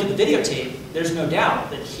if you look at the videotape, there's no doubt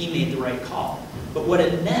that he made the right call. But what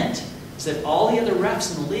it meant is that all the other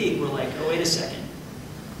refs in the league were like, oh, wait a second.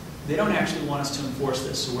 They don't actually want us to enforce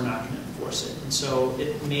this, so we're not going to enforce it. And so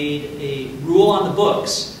it made a rule on the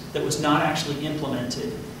books that was not actually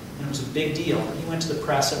implemented. And it was a big deal. He went to the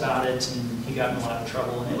press about it, and he got in a lot of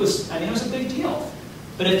trouble. And it was a big deal.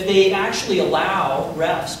 But if they actually allow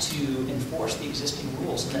refs to enforce the existing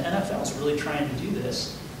rules, and the NFL is really trying to do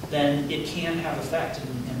this, then it can have effect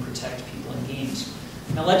and protect people in games.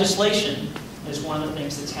 Now, legislation is one of the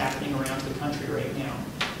things that's happening around the country right now.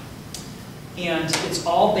 And it's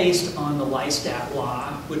all based on the LISTAT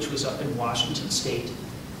law, which was up in Washington State.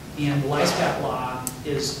 And the LISTAT law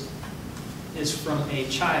is from a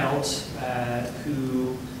child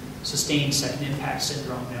who sustained second impact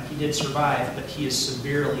syndrome. Now, he did survive, but he is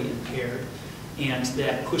severely impaired. And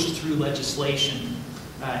that pushed through legislation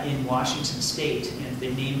in Washington State, and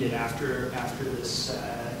they named it after this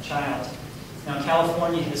child. Now,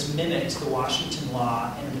 California has mimicked the Washington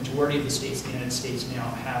law, and a majority of the states in the United States now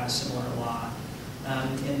have a similar law.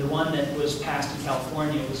 And the one that was passed in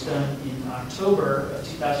California was done in October of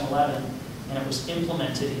 2011, and it was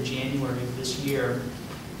implemented in January of this year.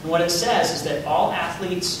 And what it says is that all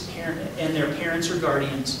athletes and their parents or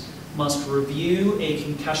guardians must review a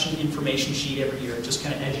concussion information sheet every year. It just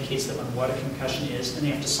kind of educates them on what a concussion is, and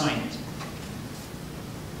they have to sign it.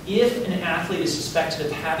 If an athlete is suspected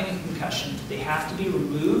of having a concussion, they have to be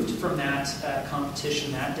removed from that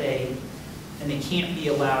competition that day, and they can't be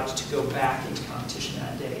allowed to go back into competition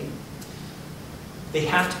that day. They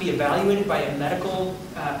have to be evaluated by a medical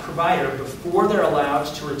provider before they're allowed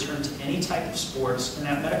to return to any type of sports, and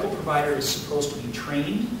that medical provider is supposed to be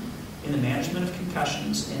trained in the management of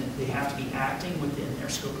concussions, and they have to be acting within their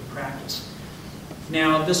scope of practice.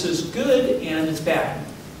 Now, this is good and it's bad.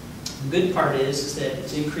 The good part is that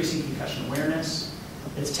it's increasing concussion awareness.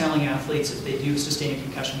 It's telling athletes if they do sustain a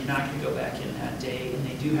concussion, you're not going to go back in that day, and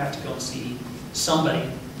they do have to go and see somebody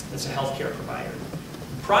that's a healthcare provider.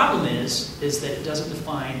 The problem is that it doesn't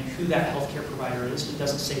define who that healthcare provider is. It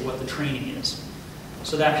doesn't say what the training is.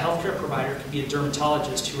 So that healthcare provider could be a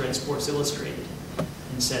dermatologist who read Sports Illustrated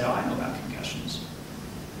and said, oh, I know about concussions.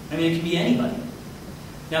 I mean, it could be anybody.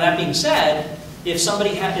 Now, that being said, if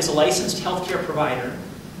somebody is a licensed healthcare provider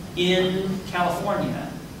in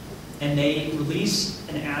California and they release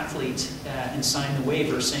an athlete and sign the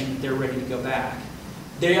waiver saying that they're ready to go back,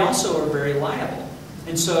 they also are very liable.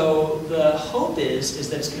 And so the hope is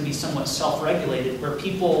that it's going to be somewhat self-regulated, where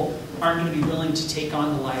people aren't going to be willing to take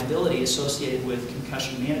on the liability associated with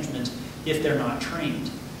concussion management if they're not trained.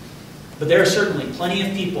 But there are certainly plenty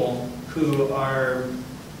of people who are,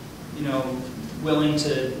 willing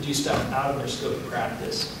to do stuff out of their scope of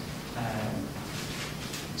practice.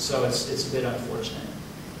 So it's a bit unfortunate.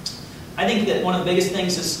 I think that one of the biggest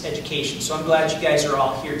things is education. So I'm glad you guys are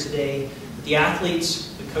all here today. The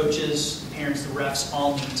athletes, the coaches, the parents, the refs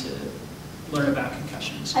all need to learn about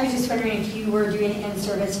concussions. I was just wondering if you were doing it in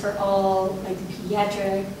service for all, like the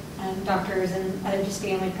pediatric doctors and other just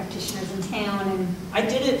family practitioners in town. And I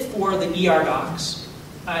did it for the ER docs.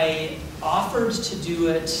 I offered to do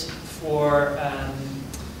it for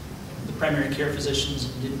the primary care physicians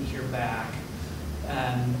and didn't hear back.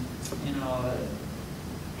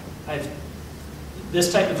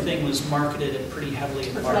 This type of thing was marketed pretty heavily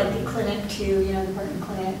at for like the clinic too, the Barton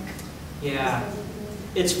Clinic. Yeah.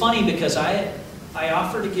 It's funny because I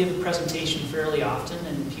offer to give a presentation fairly often,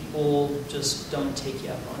 and people just don't take you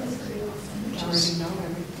up on it very often,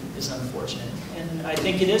 which is unfortunate. And I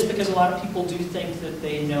think it is because a lot of people do think that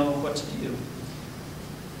they know what to do,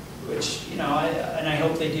 which, and I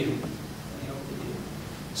hope they do.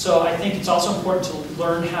 So I think it's also important to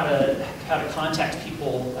learn how to contact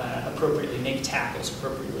people appropriately, make tackles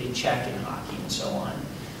appropriately, check in hockey, and so on.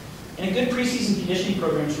 And a good preseason conditioning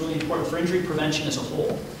program is really important for injury prevention as a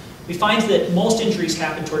whole. We find that most injuries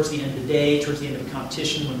happen towards the end of the day, towards the end of the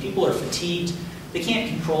competition, when people are fatigued. They can't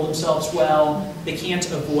control themselves well. They can't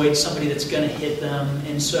avoid somebody that's going to hit them.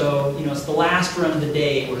 And so, it's the last run of the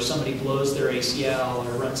day where somebody blows their ACL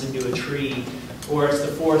or runs into a tree, or it's the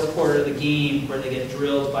fourth quarter of the game where they get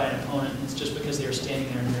drilled by an opponent, and it's just because they were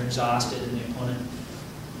standing there and they're exhausted and the opponent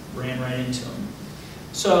ran right into them.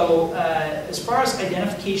 So as far as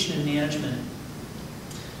identification and management,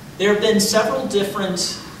 there have been several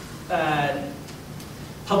different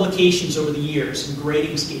publications over the years and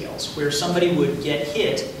grading scales where somebody would get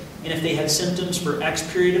hit, and if they had symptoms for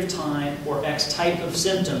X period of time or X type of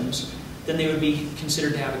symptoms, then they would be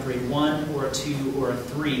considered to have a grade 1 or a 2 or a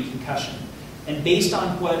 3 concussion. And based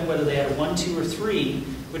on whether they had a 1, 2, or 3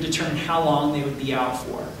 would determine how long they would be out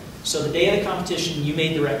for. So the day of the competition, you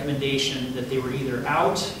made the recommendation that they were either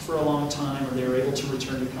out for a long time or they were able to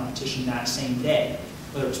return to competition that same day,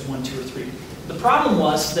 whether it was 1, 2, or 3. The problem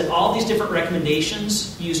was that all these different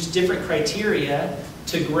recommendations used different criteria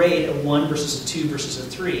to grade a 1 versus a 2 versus a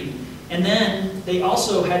 3. And then they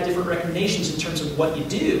also had different recommendations in terms of what you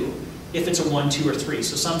do if it's a 1, 2, or 3.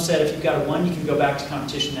 So some said if you've got a 1, you can go back to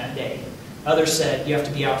competition that day. Others said you have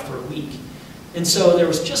to be out for a week. And so there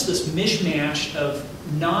was just this mishmash of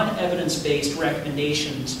non-evidence-based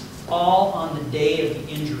recommendations all on the day of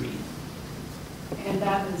the injury. And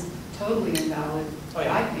that is totally invalid, Oh,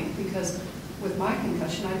 yeah. I think, because with my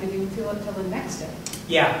concussion, I didn't even feel it till the next day.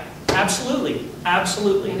 Yeah, absolutely,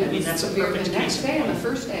 absolutely. And I mean, that's a perfect the next case. day and the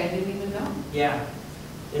first day, I didn't even know. Yeah,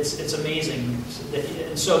 it's amazing.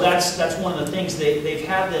 So that's one of the things. They've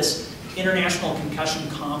had this international concussion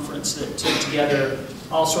conference that took together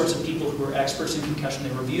all sorts of people who were experts in concussion. They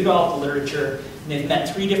reviewed all the literature, and they've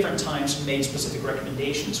met 3 different times and made specific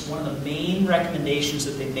recommendations. One of the main recommendations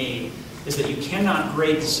that they made is that you cannot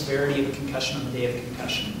grade the severity of a concussion on the day of a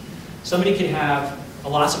concussion. Somebody could have a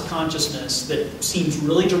loss of consciousness that seems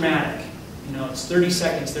really dramatic. You know, it's 30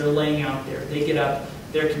 seconds, they're laying out there, they get up,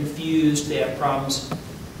 they're confused, they have problems,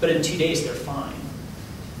 but in 2 days they're fine.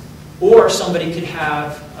 Or somebody could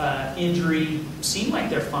have injury, seem like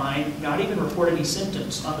they're fine, not even report any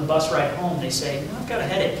symptoms. On the bus ride home, they say, no, I've got a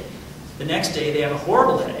headache. The next day, they have a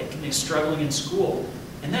horrible headache, and they're struggling in school.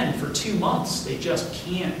 And then for 2 months, they just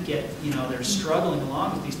can't get, they're struggling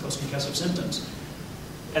along with these post-concussive symptoms.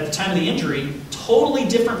 At the time of the injury, totally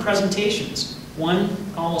different presentations. One,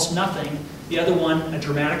 almost nothing. The other one, a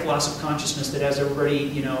dramatic loss of consciousness that has everybody,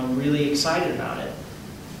 really excited about it.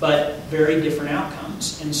 But very different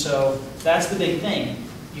outcomes. And so that's the big thing.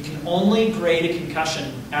 You can only grade a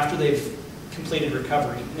concussion after they've completed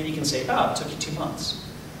recovery. And then you can say, oh, it took you 2 months.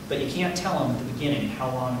 But you can't tell them at the beginning how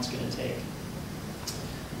long it's going to take.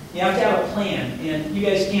 You have to have a plan. And you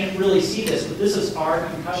guys can't really see this, but this is our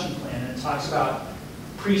concussion plan. And it talks about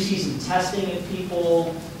preseason testing of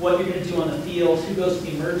people, what you're going to do on the field, who goes to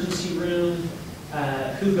the emergency room,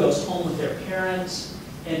 who goes home with their parents,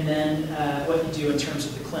 and then what you do in terms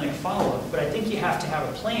of the clinic follow-up. But I think you have to have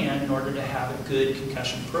a plan in order to have a good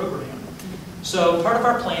concussion program. So part of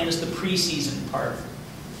our plan is the preseason part.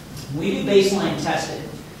 We do baseline testing.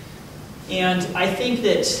 And I think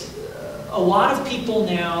that a lot of people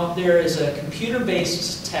now, there is a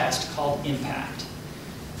computer-based test called IMPACT.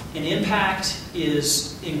 And IMPACT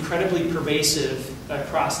is incredibly pervasive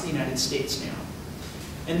across the United States now.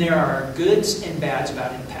 And there are goods and bads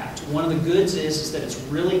about IMPACT. One of the goods is that it's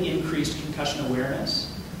really increased concussion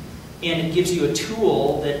awareness. And it gives you a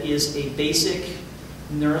tool that is a basic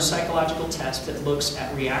neuropsychological test that looks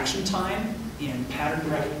at reaction time and pattern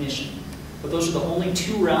recognition. But those are the only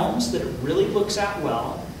 2 realms that it really looks at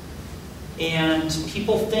well. And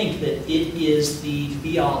people think that it is the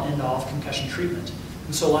be-all, end-all of concussion treatment.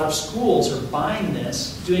 And so a lot of schools are buying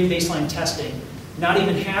this, doing baseline testing, not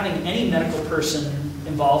even having any medical person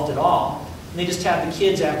involved at all. And they just have the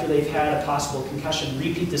kids, after they've had a possible concussion,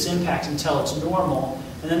 repeat this IMPACT until it's normal,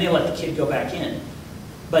 and then they let the kid go back in.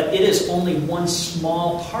 But it is only one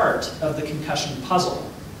small part of the concussion puzzle.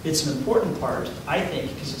 It's an important part, I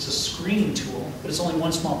think, because it's a screening tool, but it's only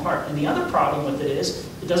one small part. And the other problem with it is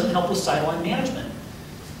it doesn't help with sideline management.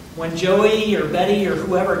 When Joey or Betty or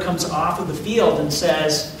whoever comes off of the field and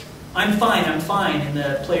says, I'm fine, and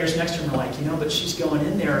the players next to him are like, but she's going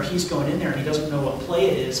in there, or he's going in there, and he doesn't know what play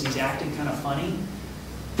it is, and he's acting kind of funny.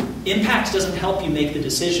 IMPACT doesn't help you make the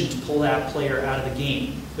decision to pull that player out of the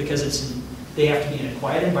game, because they have to be in a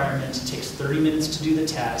quiet environment. It takes 30 minutes to do the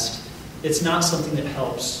test. It's not something that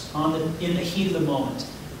helps in the heat of the moment.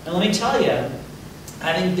 And let me tell you,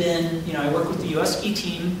 having been, I work with the U.S. ski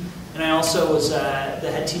team, and I also was the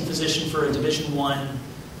head team physician for a Division I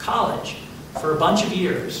college for a bunch of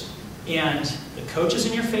years. And the coach is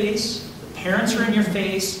in your face, the parents are in your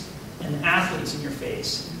face, and the athlete's in your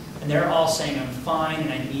face. And they're all saying, I'm fine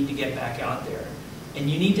and I need to get back out there. And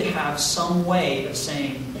you need to have some way of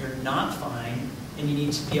saying you're not fine, and you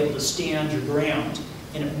need to be able to stand your ground.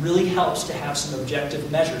 And it really helps to have some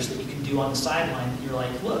objective measures that you can do on the sideline that you're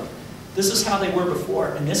like, look, this is how they were before,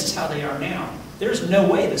 and this is how they are now. There's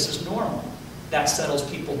no way this is normal. That settles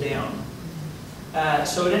people down.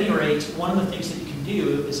 So at any rate, one of the things that you can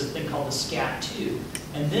do is a thing called the SCAT-2.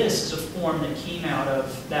 And this is a form that came out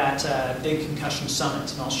of that big concussion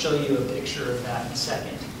summit. And I'll show you a picture of that in a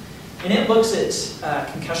second. And it looks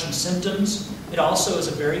at concussion symptoms. It also is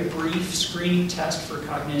a very brief screening test for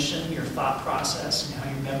cognition, your thought process, and how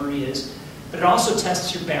your memory is. But it also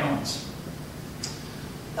tests your balance.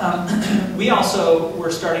 We also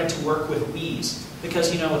were starting to work with Wii's,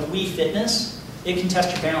 because with Wii Fitness, it can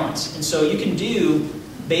test your balance. And so you can do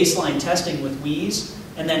baseline testing with Wii's,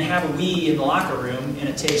 and then have a Wii in the locker room, and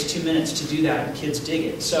it takes 2 minutes to do that, and kids dig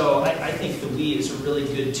it. So I think the Wii is a really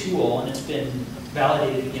good tool, and it's been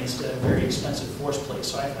validated against a very expensive force plate,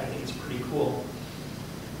 so I think it's pretty cool.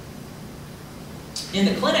 In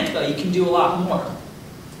the clinic, though, you can do a lot more.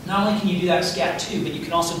 Not only can you do that SCAT-2, but you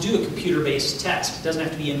can also do a computer-based test. It doesn't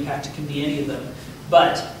have to be impact, it can be any of them.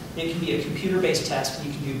 But it can be a computer-based test, and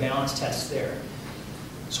you can do balance tests there.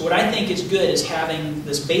 So what I think is good is having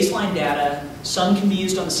this baseline data. Some can be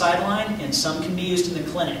used on the sideline, and some can be used in the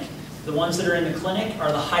clinic. The ones that are in the clinic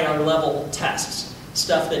are the higher level tests,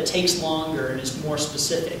 stuff that takes longer and is more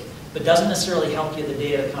specific, but doesn't necessarily help you the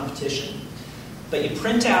day of the competition. But you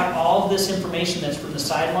print out all of this information that's from the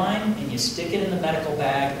sideline, and you stick it in the medical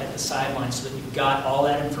bag at the sideline so that you've got all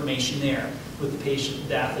that information there with the patient,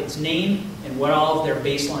 the athlete's name, and what all of their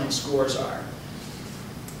baseline scores are.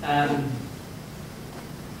 And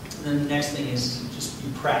then the next thing is just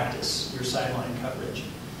you practice your sideline coverage.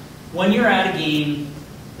 When you're at a game,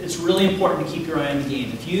 it's really important to keep your eye on the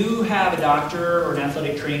game. If you have a doctor or an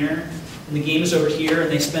athletic trainer, and the game is over here,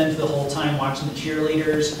 and they spend the whole time watching the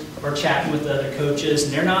cheerleaders or chatting with the other coaches,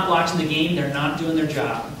 and they're not watching the game, they're not doing their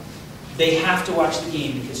job. They have to watch the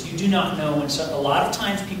game because you do not know when a lot of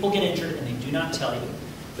times people get injured and they do not tell you.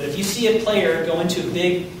 But if you see a player go into a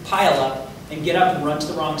big pileup and get up and run to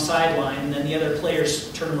the wrong sideline, and then the other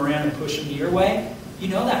players turn him around and push him your way, you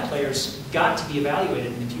know that player's got to be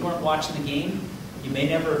evaluated. And if you weren't watching the game, you may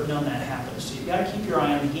never have known that happened. So you've got to keep your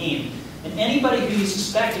eye on the game. And anybody who you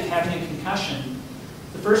suspect of having a concussion,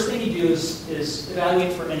 the first thing you do is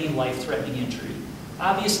evaluate for any life-threatening injury.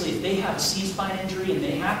 Obviously, if they have a C-spine injury and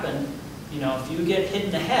they happen, if you get hit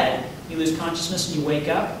in the head, you lose consciousness and you wake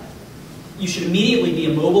up, you should immediately be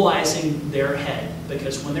immobilizing their head,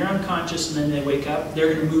 because when they're unconscious and then they wake up,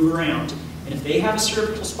 they're going to move around. And if they have a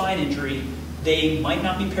cervical spine injury, they might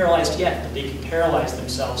not be paralyzed yet, but they can paralyze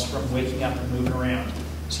themselves from waking up and moving around.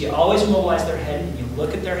 So you always immobilize their head, and you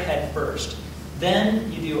look at their head first.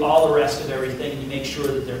 Then you do all the rest of everything, and you make sure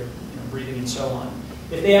that they're breathing and so on.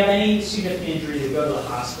 If they have any significant injury, they go to the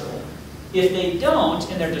hospital. If they don't,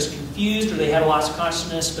 and they're just confused, or they had a loss of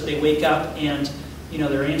consciousness, but they wake up and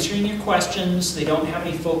they're answering your questions, they don't have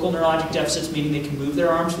any focal neurologic deficits, meaning they can move their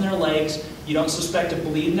arms and their legs, you don't suspect a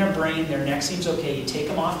bleed in their brain, their neck seems okay, you take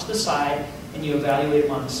them off to the side, and you evaluate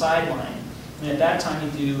them on the sideline. And at that time,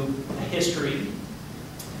 you do a history.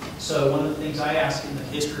 So one of the things I ask in the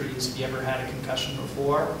history is, have you ever had a concussion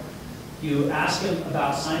before? You ask them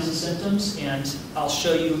about signs and symptoms, and I'll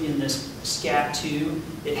show you in this SCAT-2,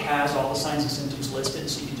 it has all the signs and symptoms listed,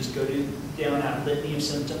 so you can just go down that litany of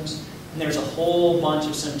symptoms. And there's a whole bunch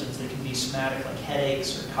of symptoms that can be somatic, like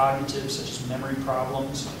headaches, or cognitive, such as memory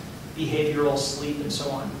problems, behavioral, sleep, and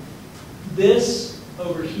so on. This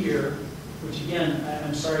over here, which again,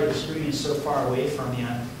 I'm sorry the screen is so far away from you,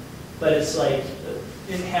 but it's like,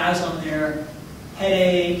 it has on there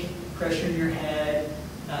headache, pressure in your head,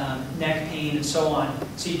 neck pain, and so on.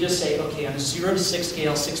 So you just say, okay, on a 0 to 6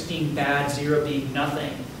 scale, 6 being bad, 0 being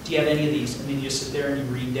nothing, do you have any of these? And then you just sit there and you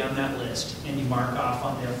read down that list, and you mark off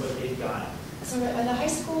on there what they've got. So at the high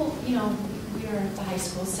school, we are at the high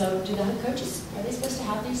school, so do the coaches, are they supposed to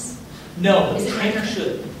have these? No, the trainer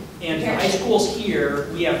should. And for high schools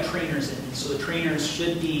here, we have trainers in, so the trainers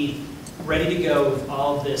should be ready to go with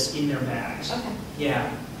all of this in their bags. Okay.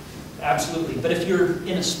 Yeah, absolutely. But if you're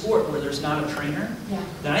in a sport where there's not a trainer,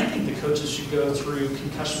 then I think the coaches should go through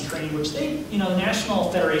concussion training, which they, the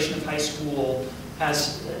National Federation of High School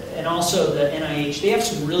has, and also the NIH, they have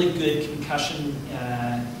some really good concussion,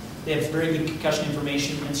 they have very good concussion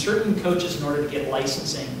information, and certain coaches, in order to get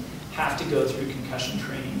licensing, have to go through concussion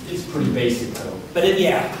training. It's pretty basic, though. But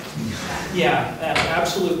yeah,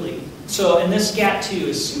 absolutely. So, and this SCAT-2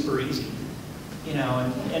 is super easy,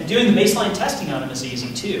 and doing the baseline testing on them is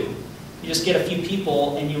easy too. You just get a few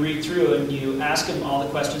people and you read through and you ask them all the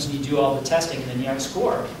questions and you do all the testing, and then you have a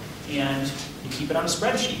score. And you keep it on a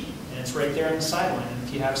spreadsheet, and it's right there on the sideline. And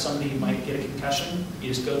if you have somebody who might get a concussion, you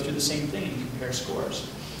just go through the same thing and you compare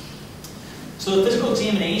scores. So the physical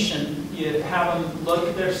examination, you have them look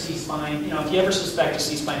at their C-spine. If you ever suspect a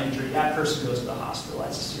C-spine injury, that person goes to the hospital.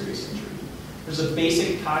 That's a serious injury. There's a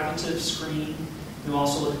basic cognitive screen. We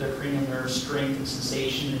also look at their cranial nerve strength and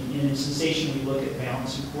sensation. And in sensation, we look at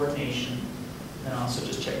balance and coordination, and also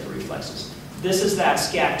just check the reflexes. This is that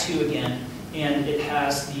SCAT-2 again, and it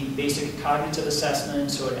has the basic cognitive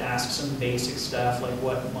assessment, so it asks some basic stuff like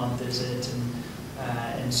what month is it,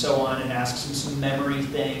 and so on. It asks some memory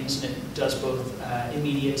things, and it does both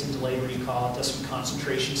immediate and delayed recall. It does some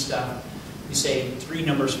concentration stuff. You say 3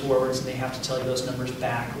 numbers forwards, and they have to tell you those numbers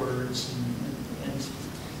backwards. And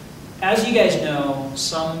as you guys know,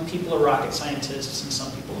 some people are rocket scientists and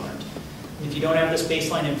some people aren't. And if you don't have this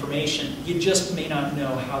baseline information, you just may not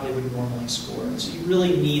know how they would normally score. So you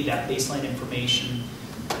really need that baseline information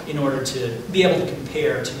in order to be able to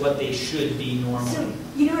compare to what they should be normally. So,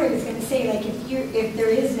 you know what I was going to say, like if there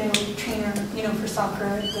is no trainer, for soccer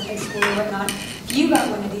at the high school or whatnot, if you got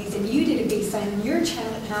one of these and you did a baseline and your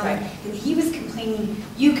child at home, Right. and he was complaining,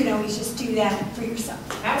 you could always just do that for yourself.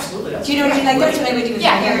 Absolutely. Do you know what I mean? Like that's what I would do as a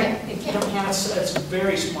Yeah, parent if you don't have. That's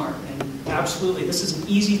very smart, and absolutely, this is an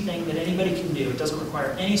easy thing that anybody can do. It doesn't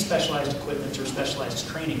require any specialized equipment or specialized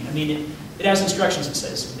training. I mean, it has instructions that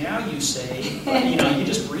says, now you say, you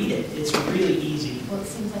just read it. It's really easy. Well, it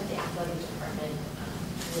seems like the athletic department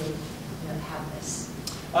would have this.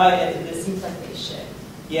 It seems like they should.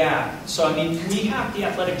 Yeah, so I mean, we have the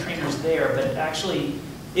athletic trainers there, but actually,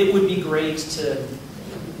 it would be great to.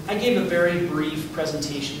 I gave a very brief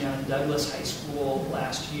presentation down in Douglas High School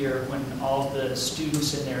last year when all of the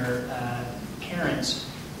students and their parents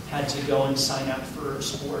had to go and sign up for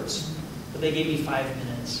sports, but they gave me 5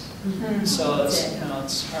 minutes. Mm-hmm. So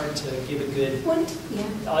it's hard to give a good.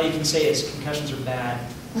 All you can say is concussions are bad.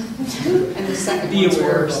 And the second Be one's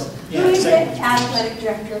aware. horrible. Yeah, Who is the second one's athletic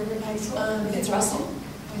director over at high school? It's Russell.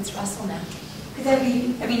 It's Russell now. Because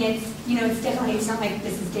it's definitely, it's not like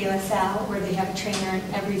this is De La Salle where they have a trainer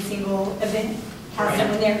at every single event, have Right.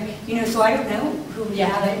 someone there, so I don't know who we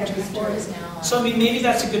have at every sport. Is now. So I mean, maybe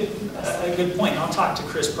that's a good point. I'll talk to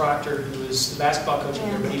Chris Proctor, who is the basketball coach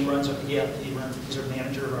here, but he's our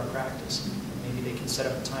manager of our practice. And maybe they can set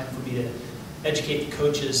up a time for me to educate the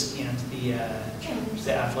coaches and the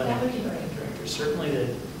athletic That would be great. directors.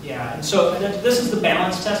 Certainly, and so this is the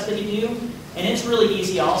balance test that you do, and it's really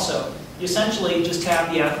easy also. You essentially just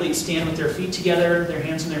have the athletes stand with their feet together, their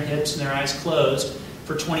hands on their hips, and their eyes closed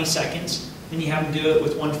for 20 seconds. Then you have them do it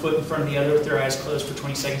with one foot in front of the other with their eyes closed for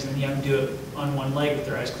 20 seconds. And then you have them do it on one leg with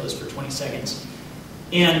their eyes closed for 20 seconds.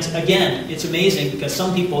 And again, it's amazing because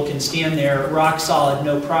some people can stand there rock solid,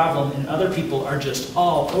 no problem, and other people are just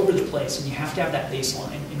all over the place. And you have to have that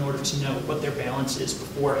baseline in order to know what their balance is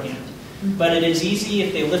beforehand. But it is easy.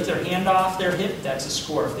 If they lift their hand off their hip, that's a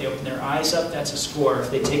score. If they open their eyes up, that's a score.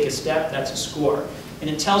 If they take a step, that's a score. And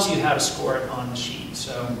it tells you how to score it on the sheet.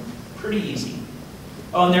 So pretty easy.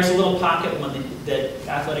 Oh, and there's a little pocket one that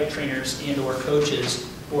athletic trainers and or coaches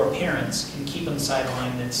or parents can keep on the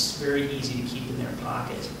sideline that's very easy to keep in their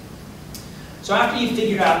pocket. So after you've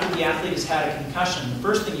figured out that the athlete has had a concussion, the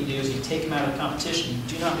first thing you do is you take them out of the competition. You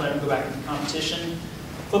do not let them go back into the competition.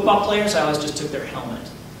 Football players, I always just took their helmet.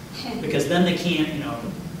 Because then they can't,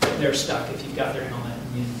 they're stuck if you've got their helmet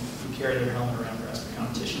and you carry their helmet around the rest of the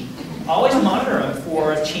competition. Always monitor them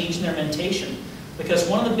for a change in their mentation. Because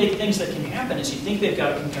one of the big things that can happen is you think they've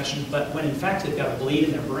got a concussion, but when in fact they've got a bleed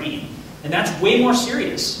in their brain. And that's way more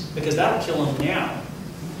serious, because that'll kill them now.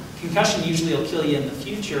 Concussion usually will kill you in the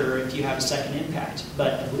future if you have a second impact,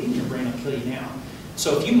 but a bleed in your brain will kill you now.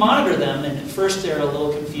 So if you monitor them, and at first they're a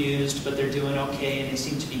little confused, but they're doing okay and they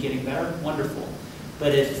seem to be getting better, wonderful.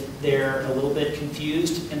 But if they're a little bit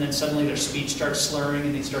confused, and then suddenly their speech starts slurring,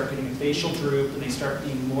 and they start getting a facial droop, and they start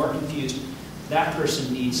being more confused, that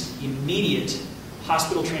person needs immediate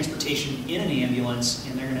hospital transportation in an ambulance,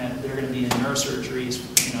 and they're gonna be in neurosurgeries,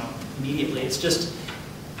 immediately. It's just,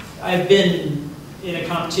 I've been in a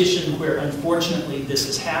competition where unfortunately this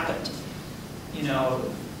has happened.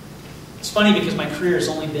 It's funny because my career has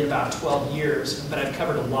only been about 12 years, but I've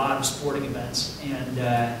covered a lot of sporting events, and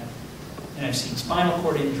I've seen spinal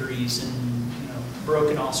cord injuries and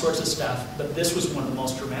broken all sorts of stuff. But this was one of the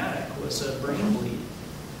most dramatic, was a brain bleed,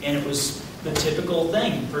 and it was the typical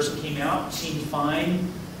thing. The person came out, seemed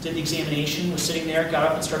fine, did the examination, was sitting there, got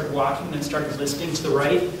up and started walking, then started listing to the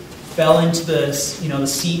right, fell into the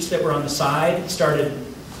seats that were on the side, started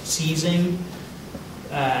seizing.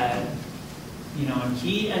 And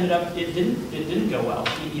he ended up, it didn't go well.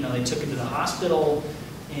 They took him to the hospital,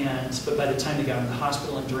 but by the time they got him to the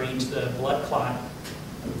hospital and drained the blood clot,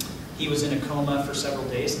 he was in a coma for several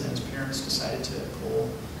days, and then his parents decided to pull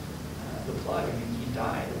the plug. He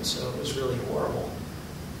died, and so it was really horrible.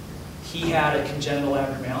 He had a congenital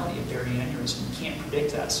abnormality, a Barry aneurysm. You can't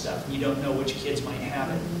predict that stuff, and you don't know which kids might have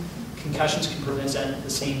it. Concussions can present the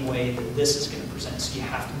same way that this is going to present, so you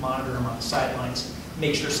have to monitor them on the sidelines,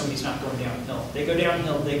 make sure somebody's not going downhill. If they go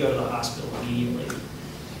downhill, they go to the hospital immediately.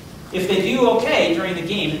 If they do okay during the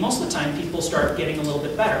game, and most of the time people start getting a little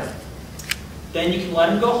bit better, then you can let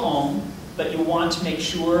them go home, but you want to make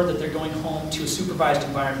sure that they're going home to a supervised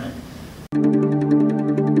environment.